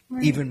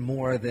even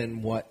more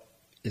than what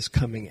is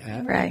coming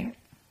at me.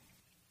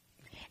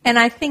 And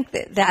I think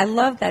that I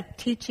love that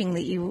teaching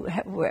that you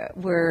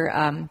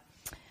were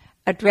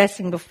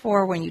addressing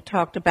before when you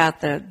talked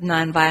about the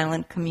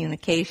nonviolent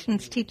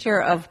communications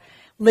teacher, of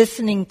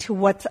listening to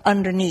what's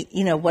underneath,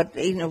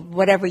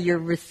 whatever you're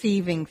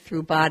receiving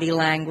through body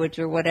language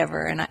or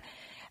whatever. And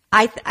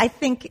I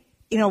think,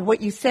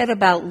 what you said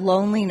about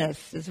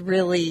loneliness is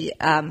really,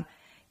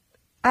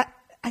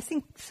 I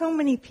think so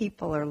many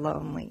people are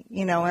lonely,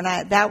 and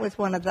that was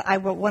one of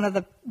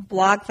the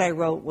blogs I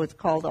wrote was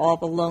called All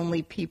the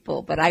Lonely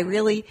People. But I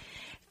really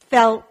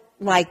felt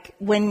like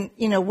when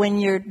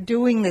you're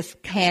doing this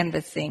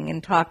canvassing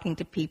and talking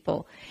to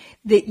people,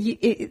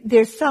 that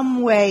there's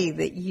some way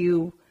that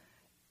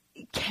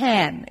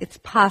it's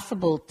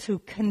possible to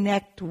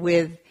connect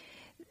with,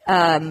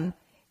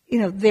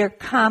 their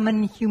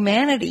common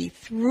humanity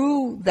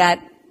through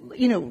that,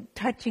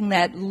 touching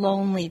that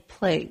lonely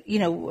place,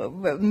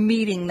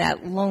 meeting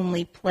that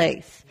lonely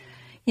place,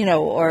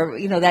 or,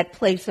 that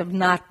place of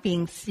not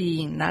being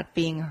seen, not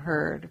being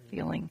heard,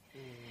 feeling,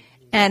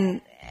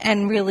 and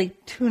really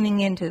tuning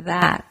into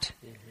that.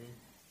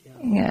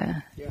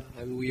 Yeah.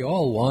 I mean, we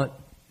all want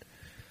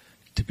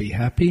to be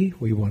happy.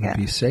 We want to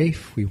be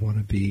safe. We want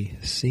to be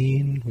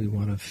seen. We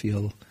want to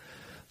feel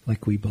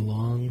like we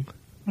belong.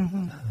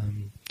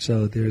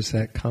 So there's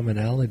that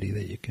commonality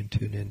that you can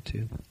tune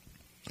into.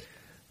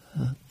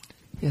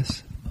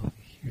 Yes,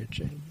 here,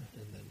 Jane.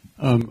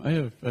 And then I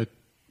have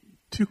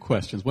two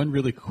questions. One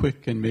really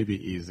quick and maybe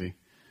easy.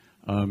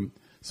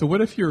 So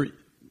what if you're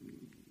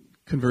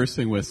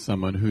conversing with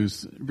someone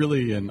who's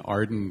really an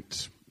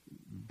ardent,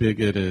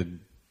 bigoted,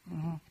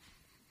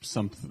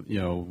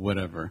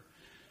 whatever,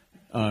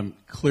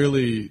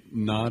 clearly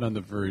not on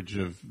the verge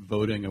of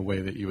voting a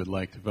way that you would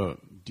like to vote?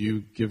 Do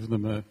you give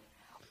them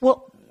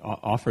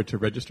offer to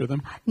register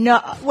them? No.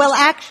 Well,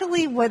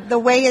 actually, the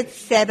way it's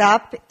set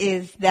up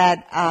is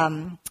that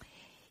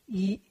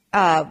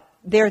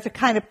there's a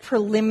kind of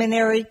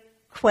preliminary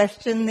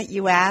question that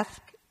you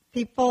ask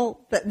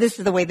people. This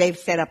is the way they've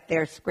set up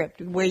their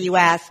script, where you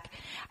ask,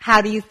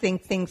 how do you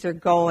think things are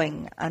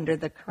going under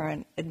the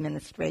current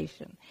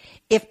administration?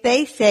 If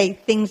they say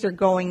things are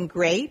going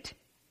great,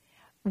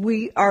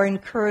 we are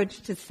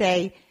encouraged to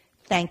say,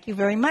 thank you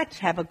very much,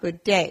 have a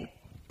good day.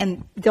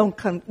 And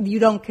you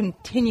don't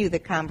continue the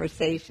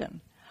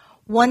conversation.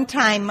 One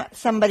time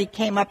somebody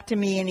came up to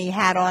me and he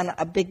had on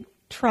a big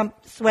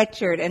Trump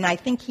sweatshirt, and I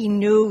think he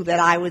knew that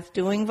I was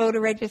doing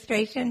voter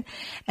registration,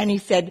 and he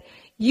said,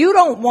 "You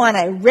don't want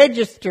to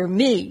register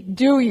me,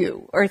 do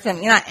you?" or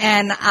something.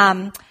 And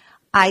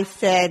I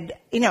said,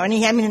 and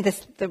he had me in the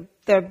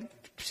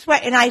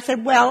sweat, and I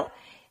said, "Well,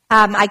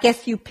 I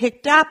guess you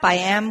picked up. I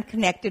am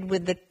connected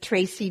with the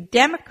Tracy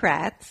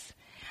Democrats.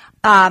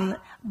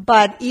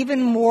 But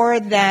even more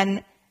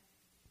than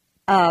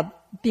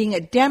being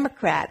a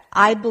Democrat,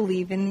 I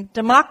believe in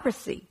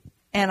democracy,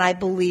 and I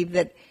believe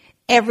that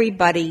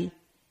everybody,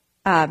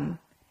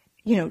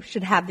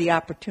 should have the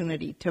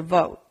opportunity to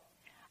vote.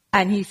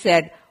 And he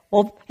said,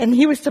 well, and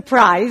he was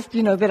surprised,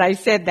 that I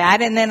said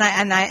that, and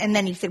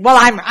then he said, well,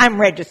 I'm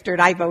registered.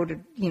 I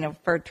voted,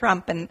 for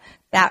Trump, and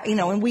that,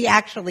 and we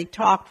actually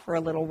talked for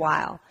a little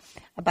while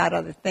about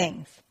other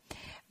things.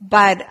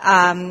 But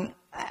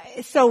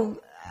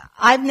so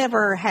I've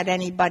never had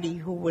anybody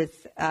who was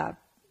a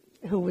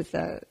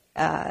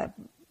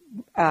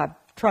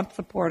Trump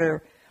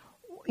supporter,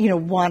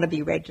 want to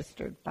be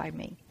registered by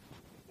me.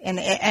 And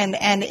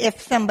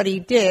if somebody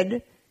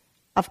did,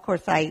 of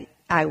course I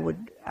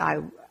would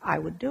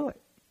do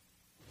it.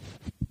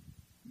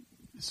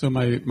 So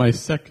my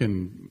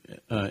second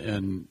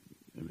and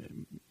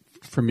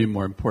for me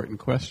more important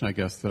question, I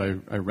guess,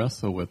 that I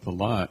wrestle with a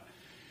lot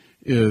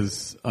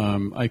is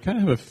I kind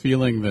of have a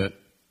feeling that,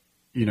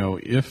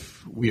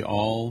 if we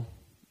all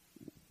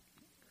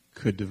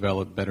could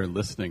develop better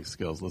listening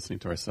skills, listening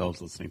to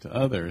ourselves, listening to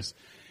others,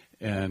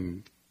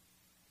 and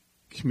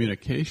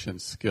communication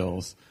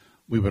skills,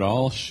 we would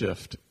all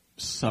shift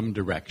some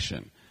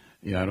direction.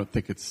 I don't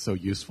think it's so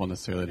useful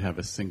necessarily to have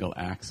a single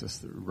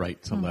axis, right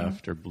to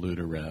left or blue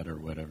to red or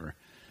whatever,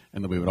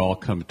 and that we would all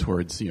come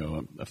towards,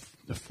 a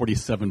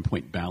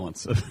 47-point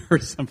balance or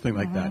something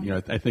like that.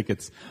 I think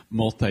it's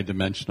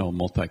multidimensional,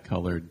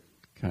 multicolored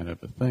kind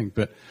of a thing.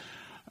 But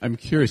I'm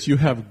curious, you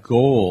have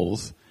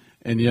goals,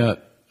 and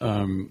yet,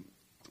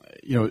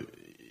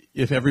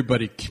 if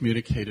everybody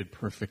communicated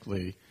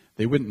perfectly,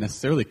 they wouldn't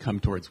necessarily come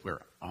towards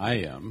where I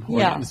am, or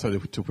not necessarily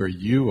to where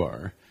you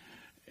are.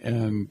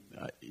 And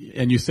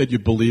you said you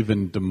believe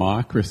in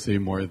democracy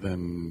more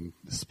than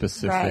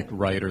specific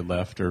right or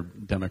left or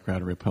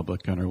Democrat or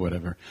Republican or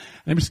whatever.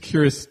 I'm just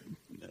curious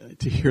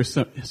to hear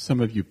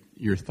some of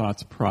your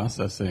thoughts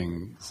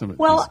processing some of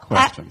these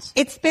questions.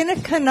 It's been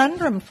a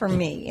conundrum for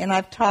me, and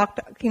I've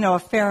talked, a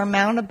fair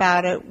amount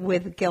about it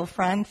with Gil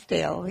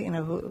Fransdale,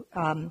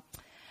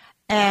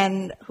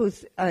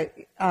 who's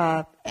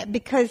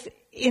because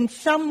in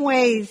some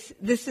ways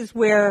this is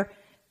where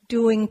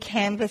doing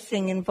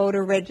canvassing and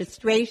voter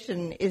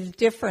registration is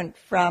different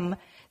from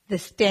the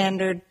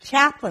standard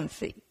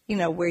chaplaincy,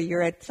 where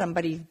you're at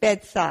somebody's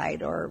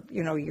bedside or,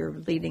 you're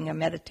leading a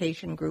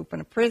meditation group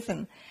in a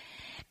prison.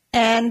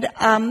 And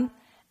I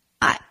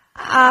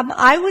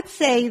would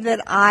say that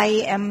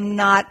I am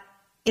not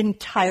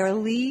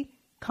entirely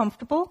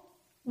comfortable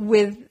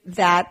with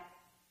that,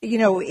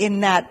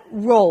 in that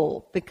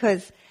role,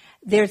 because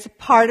there's a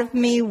part of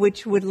me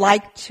which would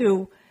like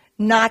to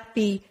not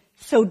be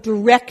so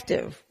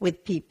directive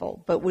with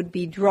people, but would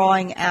be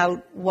drawing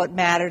out what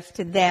matters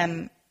to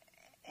them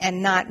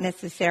and not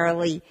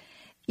necessarily,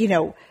 be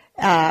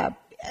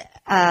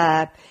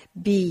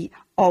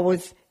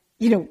always,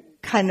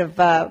 kind of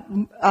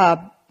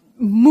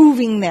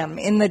moving them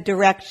in the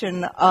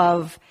direction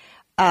of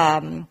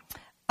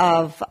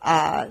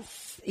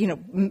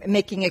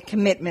making a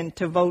commitment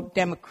to vote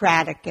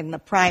Democratic in the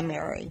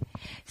primary.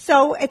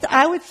 So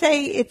I would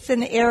say it's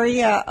an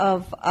area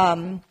of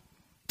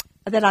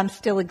that I'm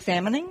still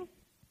examining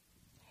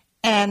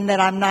and that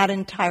I'm not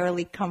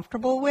entirely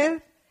comfortable with,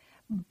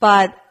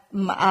 but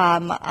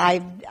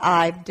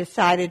I've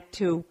decided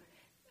to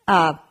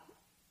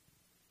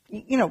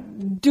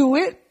do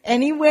it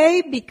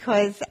anyway,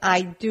 because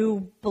I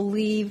do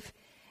believe,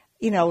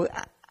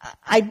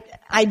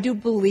 I do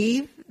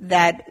believe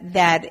that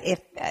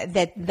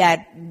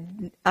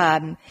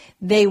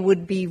they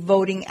would be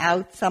voting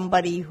out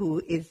somebody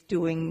who is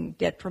doing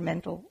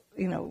detrimental,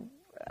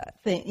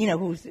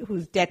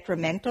 who's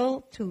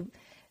detrimental to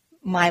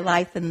my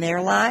life and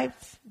their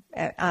lives.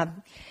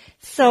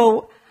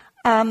 So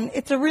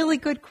it's a really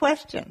good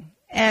question,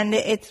 and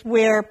it's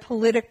where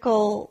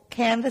political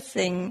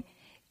canvassing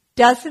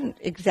doesn't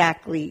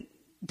exactly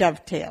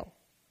dovetail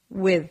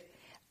with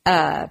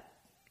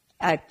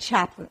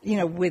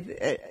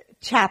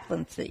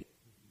chaplaincy.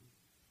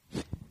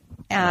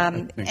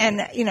 And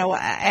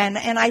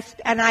I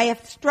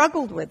have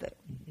struggled with it,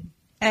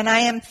 and I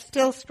am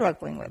still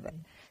struggling with it.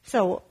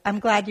 So I'm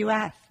glad you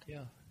asked.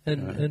 Yeah,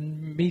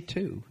 and me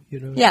too.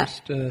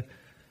 Just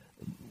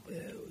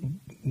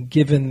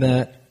given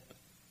that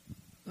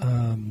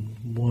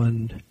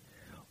one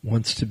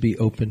wants to be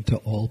open to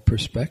all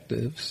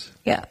perspectives.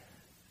 Yeah.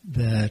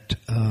 That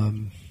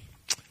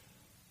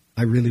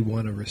I really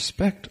want to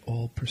respect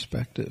all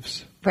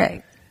perspectives.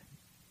 Right.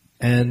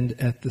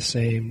 And at the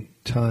same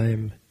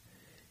time,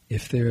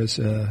 if there's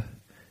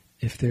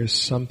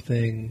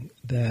something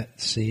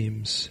that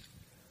seems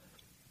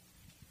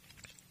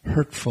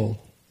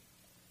hurtful,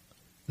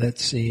 that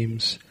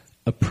seems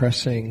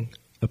oppressive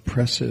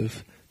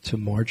to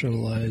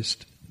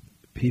marginalized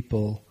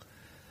people,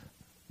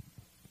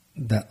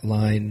 that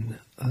line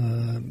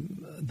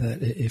that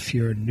if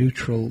you're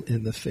neutral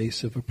in the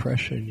face of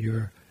oppression,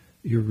 you're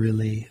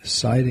really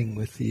siding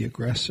with the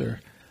aggressor,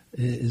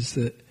 is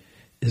the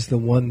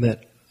one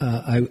that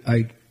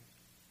I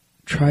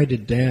try to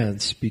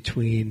dance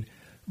between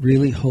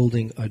really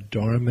holding a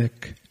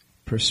dharmic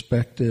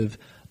perspective,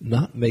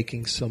 not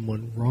making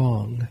someone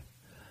wrong,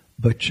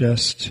 but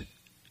just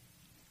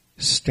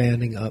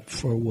standing up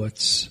for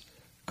what's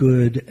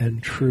good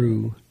and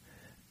true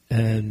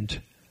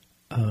and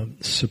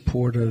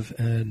supportive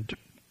and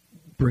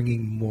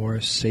bringing more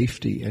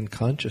safety and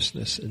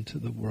consciousness into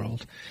the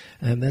world.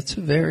 And that's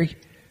a very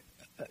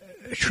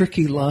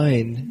tricky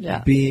line,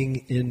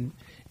 being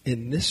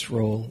in this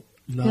role,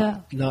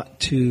 not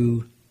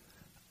to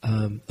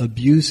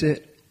abuse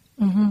it,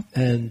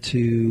 and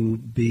to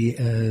be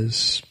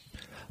as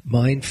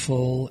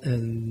mindful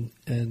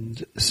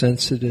and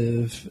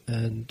sensitive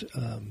and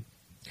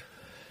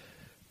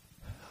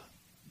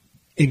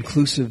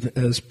inclusive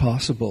as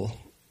possible.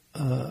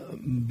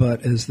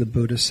 But as the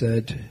Buddha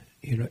said,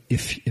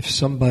 if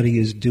somebody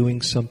is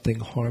doing something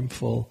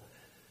harmful,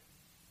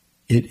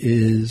 it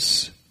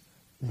is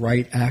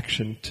right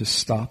action to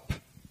stop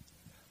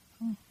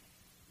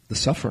the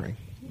suffering.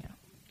 Yeah.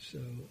 So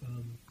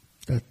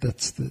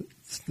that's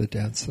the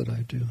dance that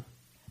I do.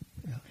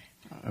 Yeah.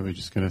 I was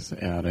just going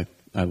to add,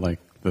 I like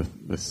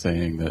the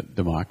saying that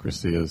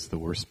democracy is the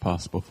worst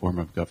possible form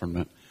of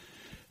government,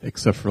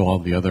 except for all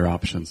the other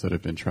options that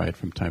have been tried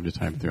from time to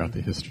time throughout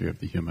the history of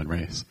the human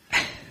race.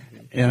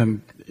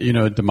 And,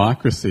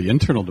 democracy,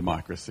 internal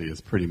democracy is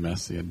pretty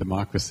messy, and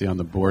democracy on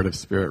the board of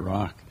Spirit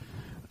Rock.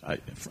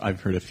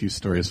 I've heard a few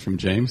stories from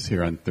James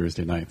here on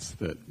Thursday nights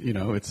that,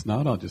 it's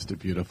not all just a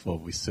beautiful,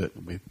 we sit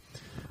and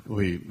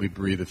we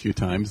breathe a few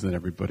times and then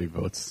everybody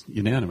votes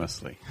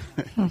unanimously.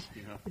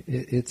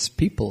 It's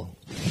people.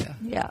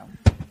 Yeah.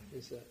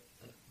 Is that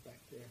back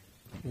there?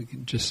 We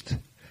can just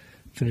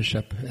finish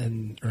up,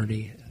 and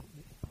Ernie.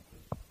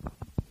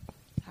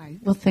 Hi.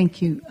 Well,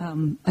 thank you.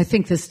 I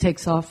think this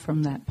takes off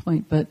from that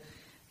point, but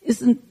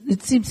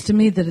it seems to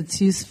me that it's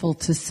useful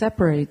to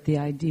separate the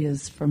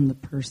ideas from the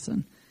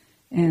person.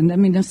 And,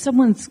 if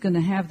someone's going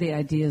to have the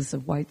ideas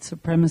of white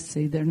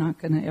supremacy, they're not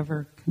going to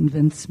ever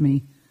convince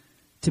me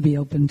to be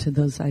open to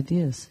those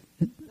ideas.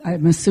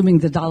 I'm assuming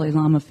the Dalai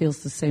Lama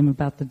feels the same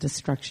about the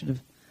destruction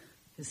of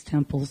his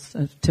temples,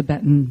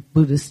 Tibetan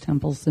Buddhist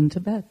temples in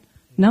Tibet.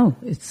 No,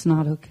 it's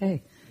not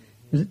okay.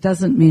 But it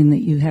doesn't mean that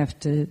you have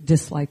to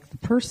dislike the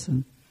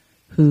person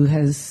who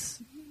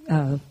has,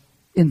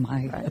 in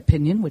my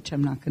opinion, which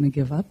I'm not going to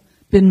give up,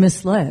 been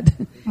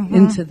misled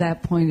into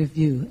that point of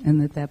view,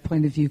 and that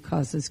point of view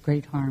causes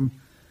great harm,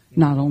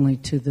 not only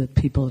to the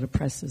people it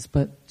oppresses,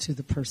 but to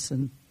the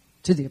person,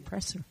 to the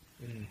oppressor.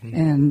 Mm-hmm.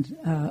 And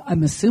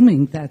I'm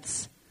assuming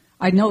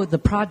I know the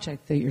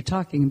project that you're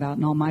talking about,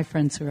 and all my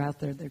friends who are out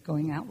there, they're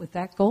going out with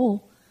that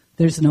goal.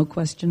 There's no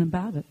question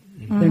about it.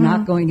 Mm-hmm. They're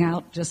not going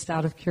out just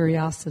out of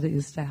curiosity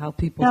as to how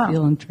people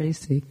feel in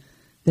Tracy.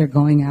 They're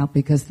going out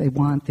because they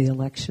want the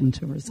election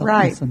to result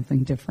in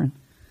something different.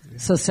 Yeah.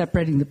 So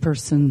separating the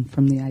person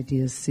from the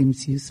ideas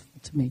seems useful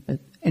to me. But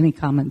any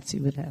comments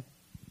you would have?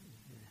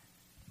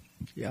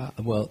 Yeah,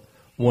 well,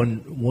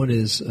 one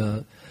is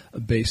a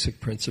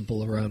basic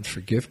principle around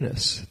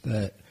forgiveness,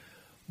 that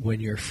when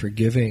you're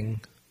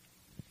forgiving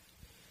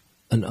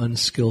an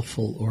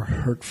unskillful or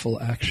hurtful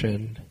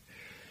action,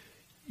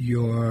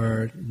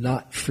 you're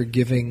not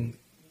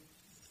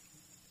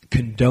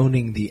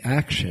condoning the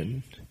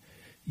action.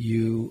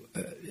 You,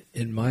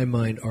 in my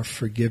mind, are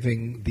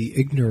forgiving the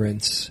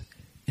ignorance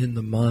in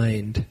the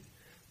mind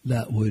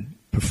that would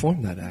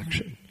perform that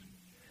action.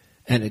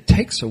 And it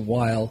takes a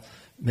while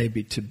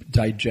maybe to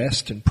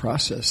digest and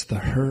process the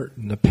hurt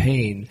and the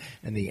pain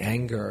and the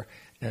anger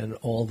and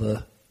all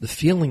the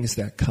feelings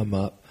that come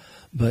up.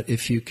 But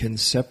if you can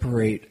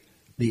separate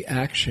the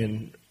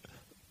action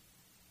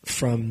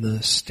from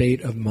the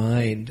state of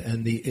mind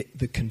and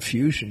the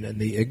confusion and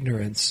the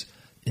ignorance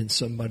in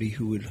somebody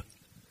who would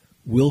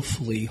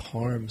willfully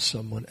harm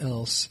someone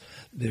else,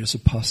 there's a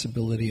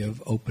possibility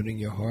of opening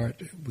your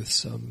heart with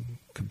some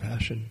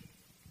compassion.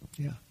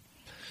 Yeah.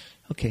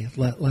 Okay,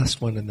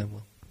 last one, and then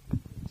we'll...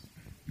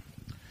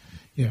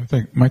 Yeah, I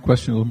think my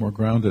question is a little more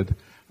grounded.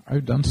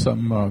 I've done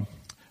some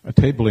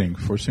tabling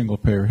for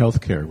single-payer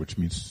health care, which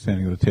means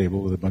standing at a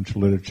table with a bunch of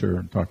literature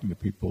and talking to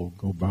people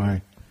go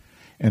by,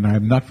 and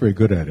I'm not very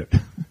good at it.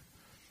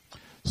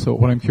 So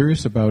what I'm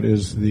curious about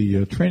is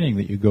the training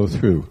that you go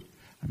through.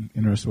 I'm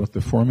interested in what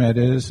the format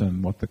is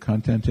and what the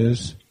content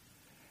is.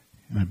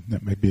 And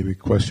that might be a big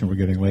question, we're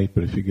getting late,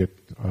 but if you get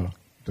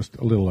just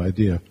a little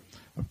idea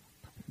of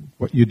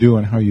what you do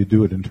and how you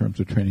do it in terms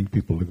of training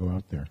people to go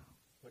out there.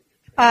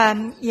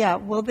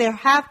 Well,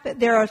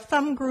 there are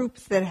some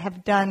groups that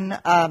have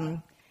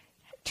done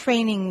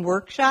training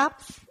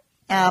workshops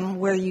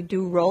where you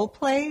do role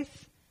plays.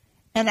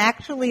 And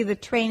actually the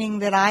training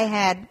that I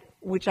had,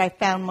 which I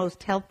found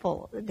most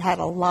helpful, had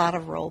a lot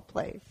of role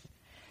plays.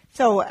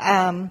 So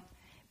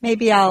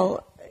maybe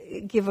I'll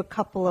give a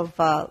couple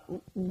of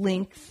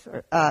links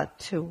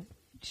to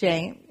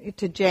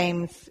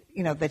James,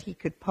 that he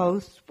could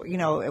post,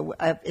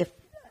 if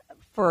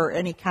for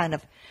any kind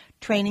of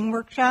training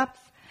workshops.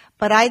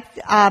 But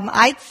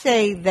I'd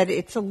say that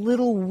it's a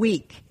little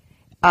weak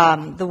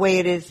the way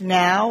it is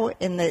now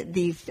in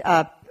these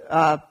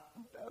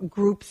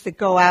groups that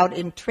go out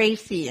in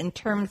Tracy in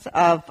terms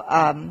of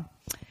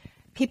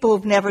people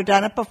who've never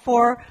done it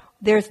before.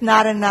 There's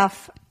not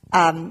enough.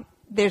 Role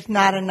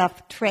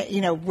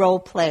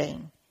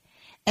playing,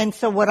 and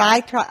so what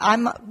I try.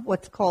 I'm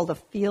what's called a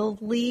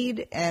field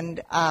lead,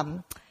 and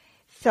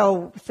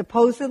so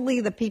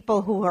supposedly the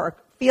people who are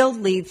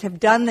field leads have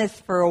done this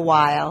for a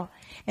while,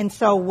 and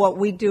so what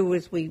we do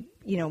is we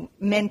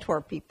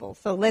mentor people.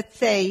 So let's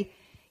say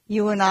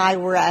you and I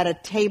were at a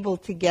table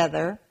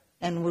together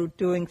and we're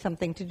doing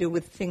something to do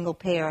with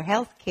single-payer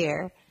health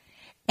care,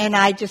 and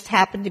I just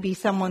happened to be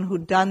someone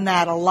who'd done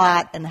that a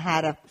lot and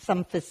had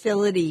some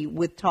facility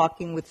with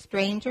talking with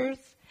strangers,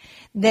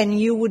 then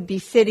you would be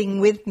sitting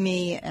with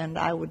me and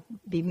I would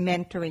be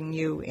mentoring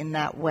you in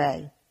that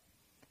way.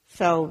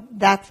 So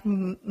that's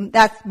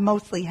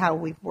mostly how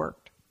we've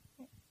worked.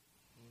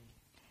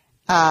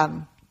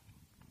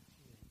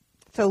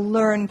 So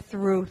learn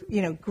through,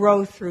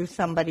 grow through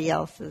somebody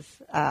else's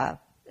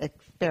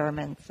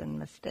experiments and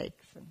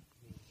mistakes.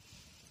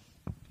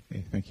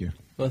 Okay, thank you.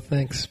 Well,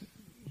 thanks,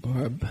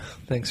 Barb.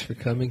 Thanks for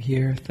coming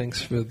here.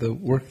 Thanks for the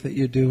work that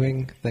you're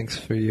doing. Thanks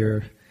for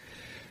your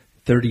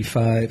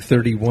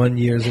 31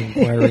 years in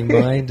Inquiring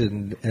Mind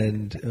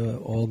and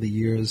all the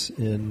years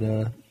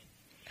in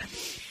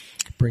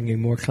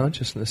bringing more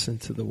consciousness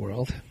into the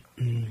world.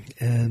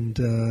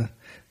 And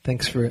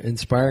thanks for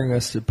inspiring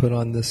us to put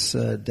on this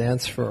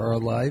Dance for Our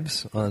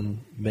Lives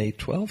on May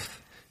 12th.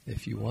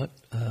 If you want,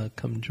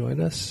 come join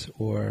us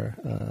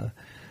or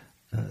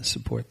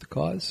support the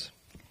cause.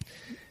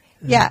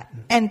 Yeah,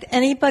 and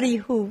anybody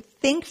who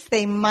thinks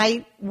they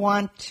might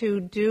want to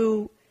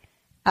do,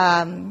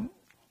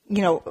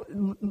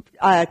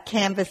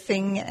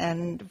 canvassing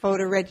and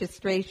voter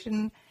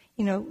registration,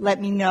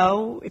 let me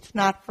know. It's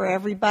not for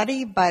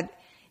everybody, but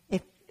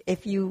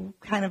if you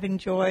kind of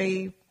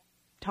enjoy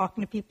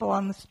talking to people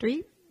on the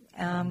street,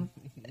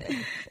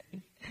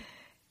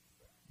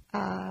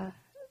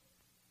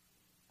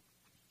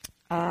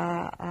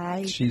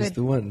 She's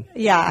the one.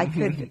 Yeah, I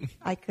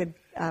could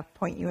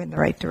point you in the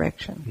right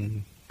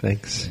direction.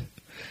 Thanks.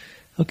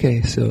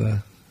 Okay, so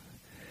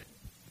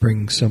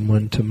bring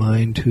someone to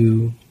mind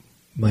who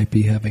might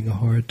be having a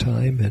hard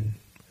time and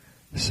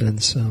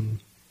send some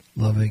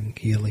loving,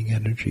 healing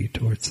energy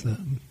towards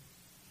them.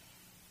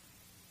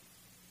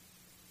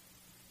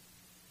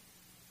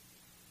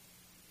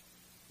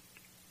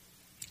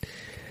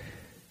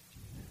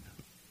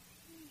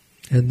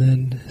 And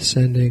then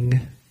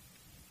sending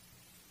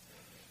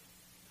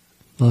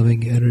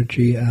loving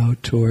energy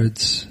out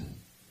towards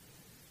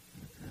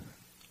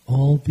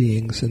all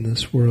beings in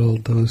this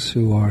world, those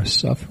who are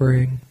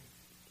suffering,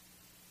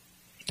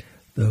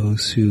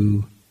 those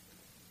who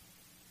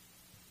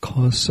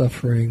cause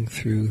suffering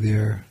through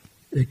their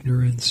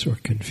ignorance or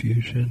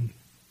confusion,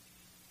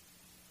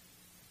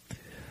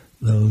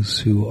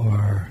 those who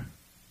are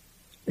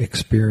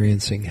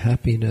experiencing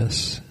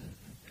happiness,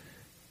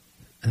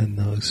 and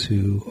those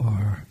who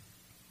are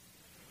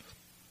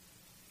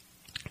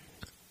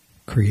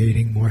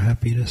creating more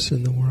happiness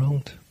in the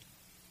world.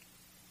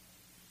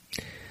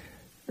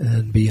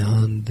 And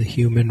beyond the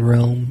human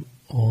realm,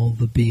 all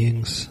the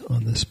beings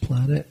on this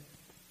planet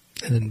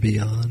and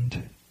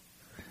beyond,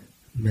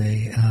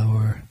 may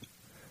our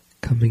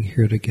coming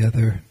here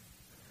together,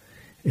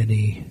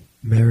 any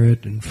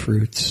merit and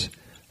fruits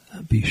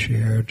be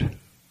shared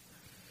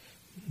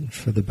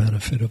for the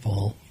benefit of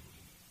all.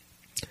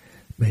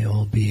 May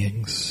all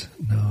beings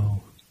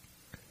know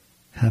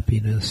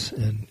happiness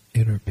and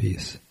inner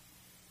peace.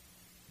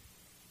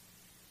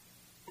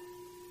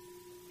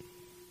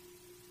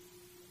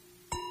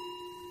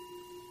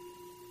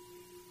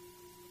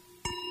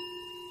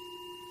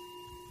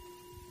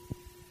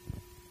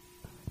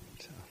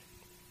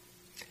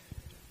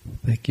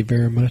 Thank you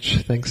very much.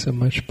 Thanks so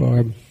much,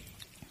 Barb.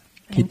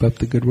 Keep up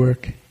the good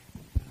work.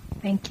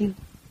 Thank you.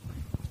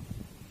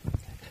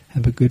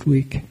 Have a good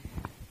week.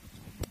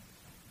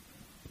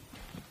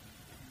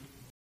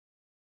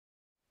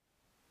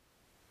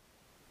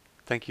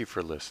 Thank you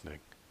for listening.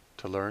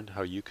 To learn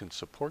how you can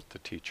support the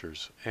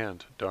teachers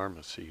and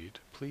Dharma Seed,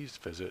 please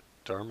visit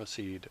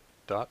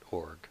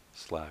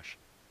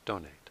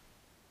dharmaseed.org/donate.